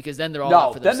mercenaries because then they're all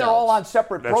out for themselves. Then they're all on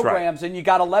separate programs, and you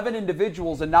got 11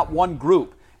 individuals and not one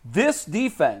group. This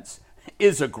defense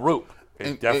is a group.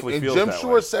 It definitely and feels Jim that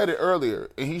Shore way. said it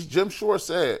earlier, and Jim Shore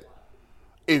said,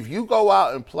 if you go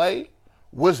out and play,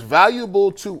 what's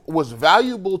valuable to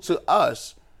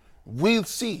us, we'll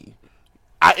see.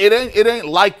 It ain't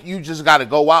like you just got to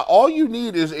go out. All you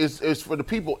need is for the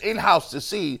people in-house to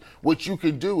see what you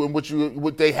can do and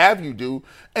what they have you do,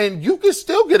 and you can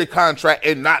still get a contract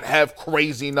and not have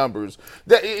crazy numbers.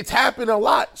 It's happened a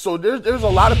lot. So there's a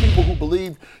lot of people who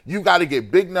believe you got to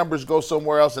get big numbers, go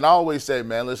somewhere else. And I always say,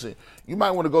 man, listen, you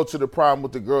might want to go to the prom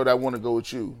with the girl that want to go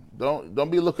with you. Don't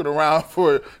be looking around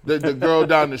for the girl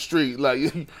down the street.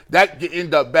 Like that could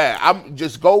end up bad. I'm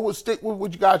just stick with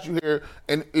what you got you here.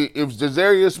 And if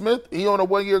Za'Darius Smith, he on a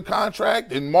 1-year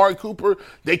contract, and Mari Cooper,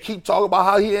 they keep talking about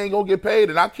how he ain't gonna get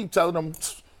paid, and I keep telling them,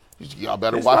 y'all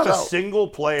better watch out. There's not a single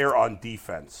player on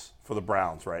defense for the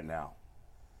Browns right now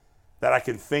that I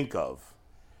can think of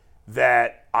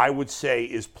that I would say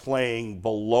is playing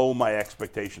below my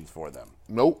expectations for them.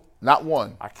 Nope, not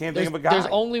one. I can't think of a guy. There's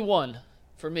only one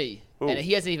for me, and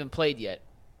he hasn't even played yet.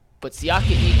 But Siaka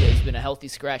Ika has been a healthy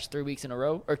scratch 3 weeks in a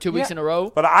row, or 2 weeks in a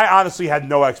row. But I honestly had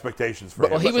no expectations for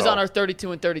him. Well, he was on our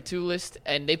 32 and 32 list,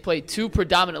 and they played 2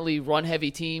 predominantly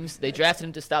run-heavy teams. They drafted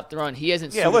him to stop the run. He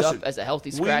hasn't suited up as a healthy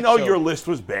scratch. We know your list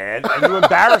was bad, and you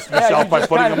embarrassed yourself by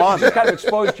putting him on. You just kind of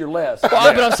exposed your list.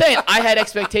 Well, but I'm saying I had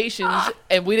expectations,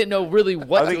 and we didn't know really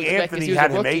what to expect. I think Anthony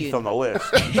had him 8th on the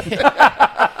list.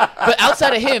 But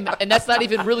outside of him, and that's not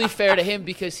even really fair to him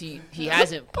because he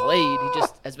hasn't played. He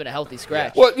just has been a healthy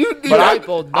scratch. Well,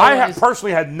 I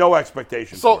personally had no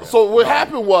expectations. So what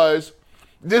happened was,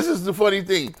 this is the funny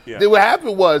thing. Yeah. What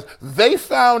happened was they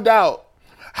found out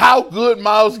how good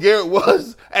Myles Garrett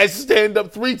was at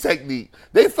stand-up 3 technique.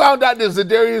 They found out that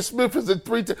Za'Darius Smith is a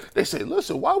 3. They say,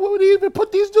 listen, why would he even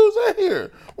put these dudes in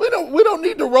here? We don't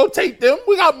need to rotate them.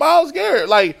 We got Myles Garrett.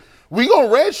 Like, we gonna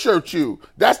redshirt you.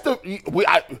 That's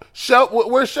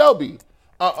where's Shelby?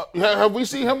 Have we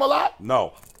seen him a lot?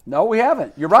 No, we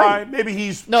haven't. You're right. Maybe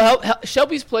he's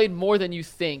Shelby's played more than you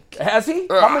think. Has he?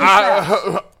 How many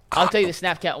snaps? I'll tell you the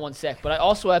snap count in 1 sec, but I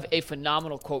also have a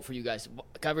phenomenal quote for you guys.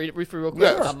 Can I read it for you real quick?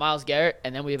 Yes. Myles Garrett,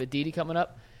 and then we have a Dede coming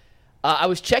up. I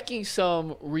was checking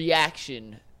some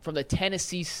reaction from the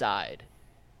Tennessee side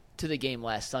to the game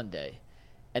last Sunday,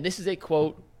 and this is a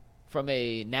quote from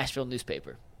a Nashville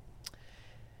newspaper.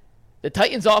 The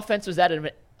Titans' offense was that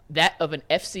of an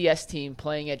FCS team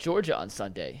playing at Georgia on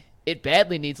Sunday. It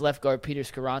badly needs left guard Peter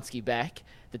Skoronski back.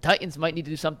 The Titans might need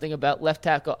to do something about left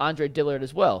tackle Andre Dillard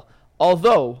as well,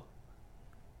 although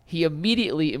he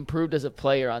immediately improved as a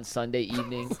player on Sunday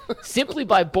evening simply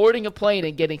by boarding a plane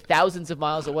and getting thousands of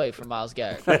miles away from Myles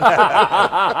Garrett.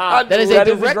 That is a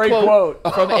direct quote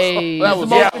from a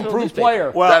improved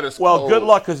player. Well, good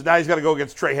luck because now he's got to go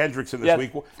against Trey Hendrickson this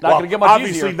week. Not going to get much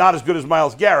obviously easier. Not as good as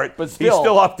Myles Garrett, but he's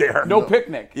still up there. No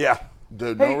picnic. Yeah.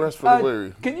 No rest for the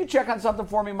weary. Can you check on something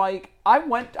for me, Mike? I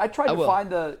tried to find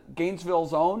the Gainesville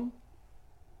Zone,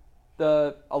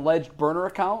 the alleged burner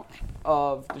account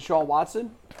of Deshaun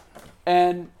Watson,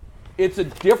 and it's a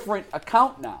different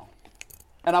account now.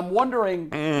 And I'm wondering,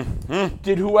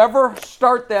 did whoever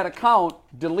start that account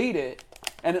delete it?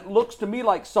 And it looks to me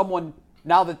like someone,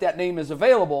 now that name is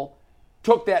available,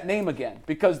 took that name again.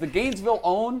 Because the Gainesville's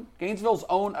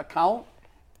own account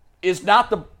is not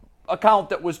the account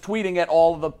that was tweeting at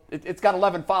all of it's got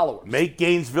 11 followers. Make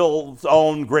Gainesville's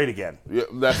own great again. Yeah,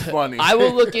 that's funny. I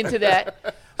will look into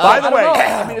that. By the way,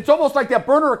 I mean, it's almost like that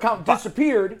burner account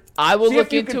disappeared. I will look into it.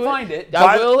 See if you can find it.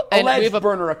 I will. And we have a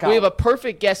burner account. We have a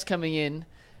perfect guest coming in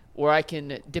where I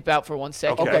can dip out for 1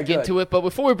 second and get into it. But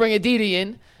before we bring Aditi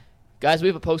in, guys, we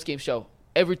have a post-game show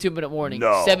every 2-minute warning.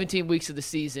 17 weeks of the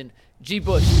season. G.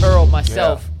 Bush, Earl,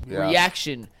 myself,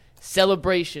 reaction,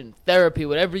 celebration, therapy,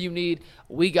 whatever you need,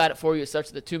 we got it for you. It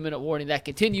starts with the 2-minute warning. That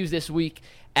continues this week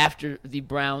after the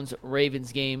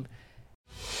Browns-Ravens game.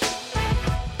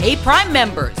 Hey, Prime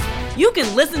members, you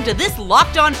can listen to this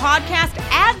Locked On podcast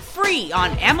ad-free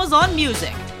on Amazon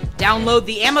Music. Download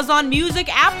the Amazon Music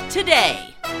app today.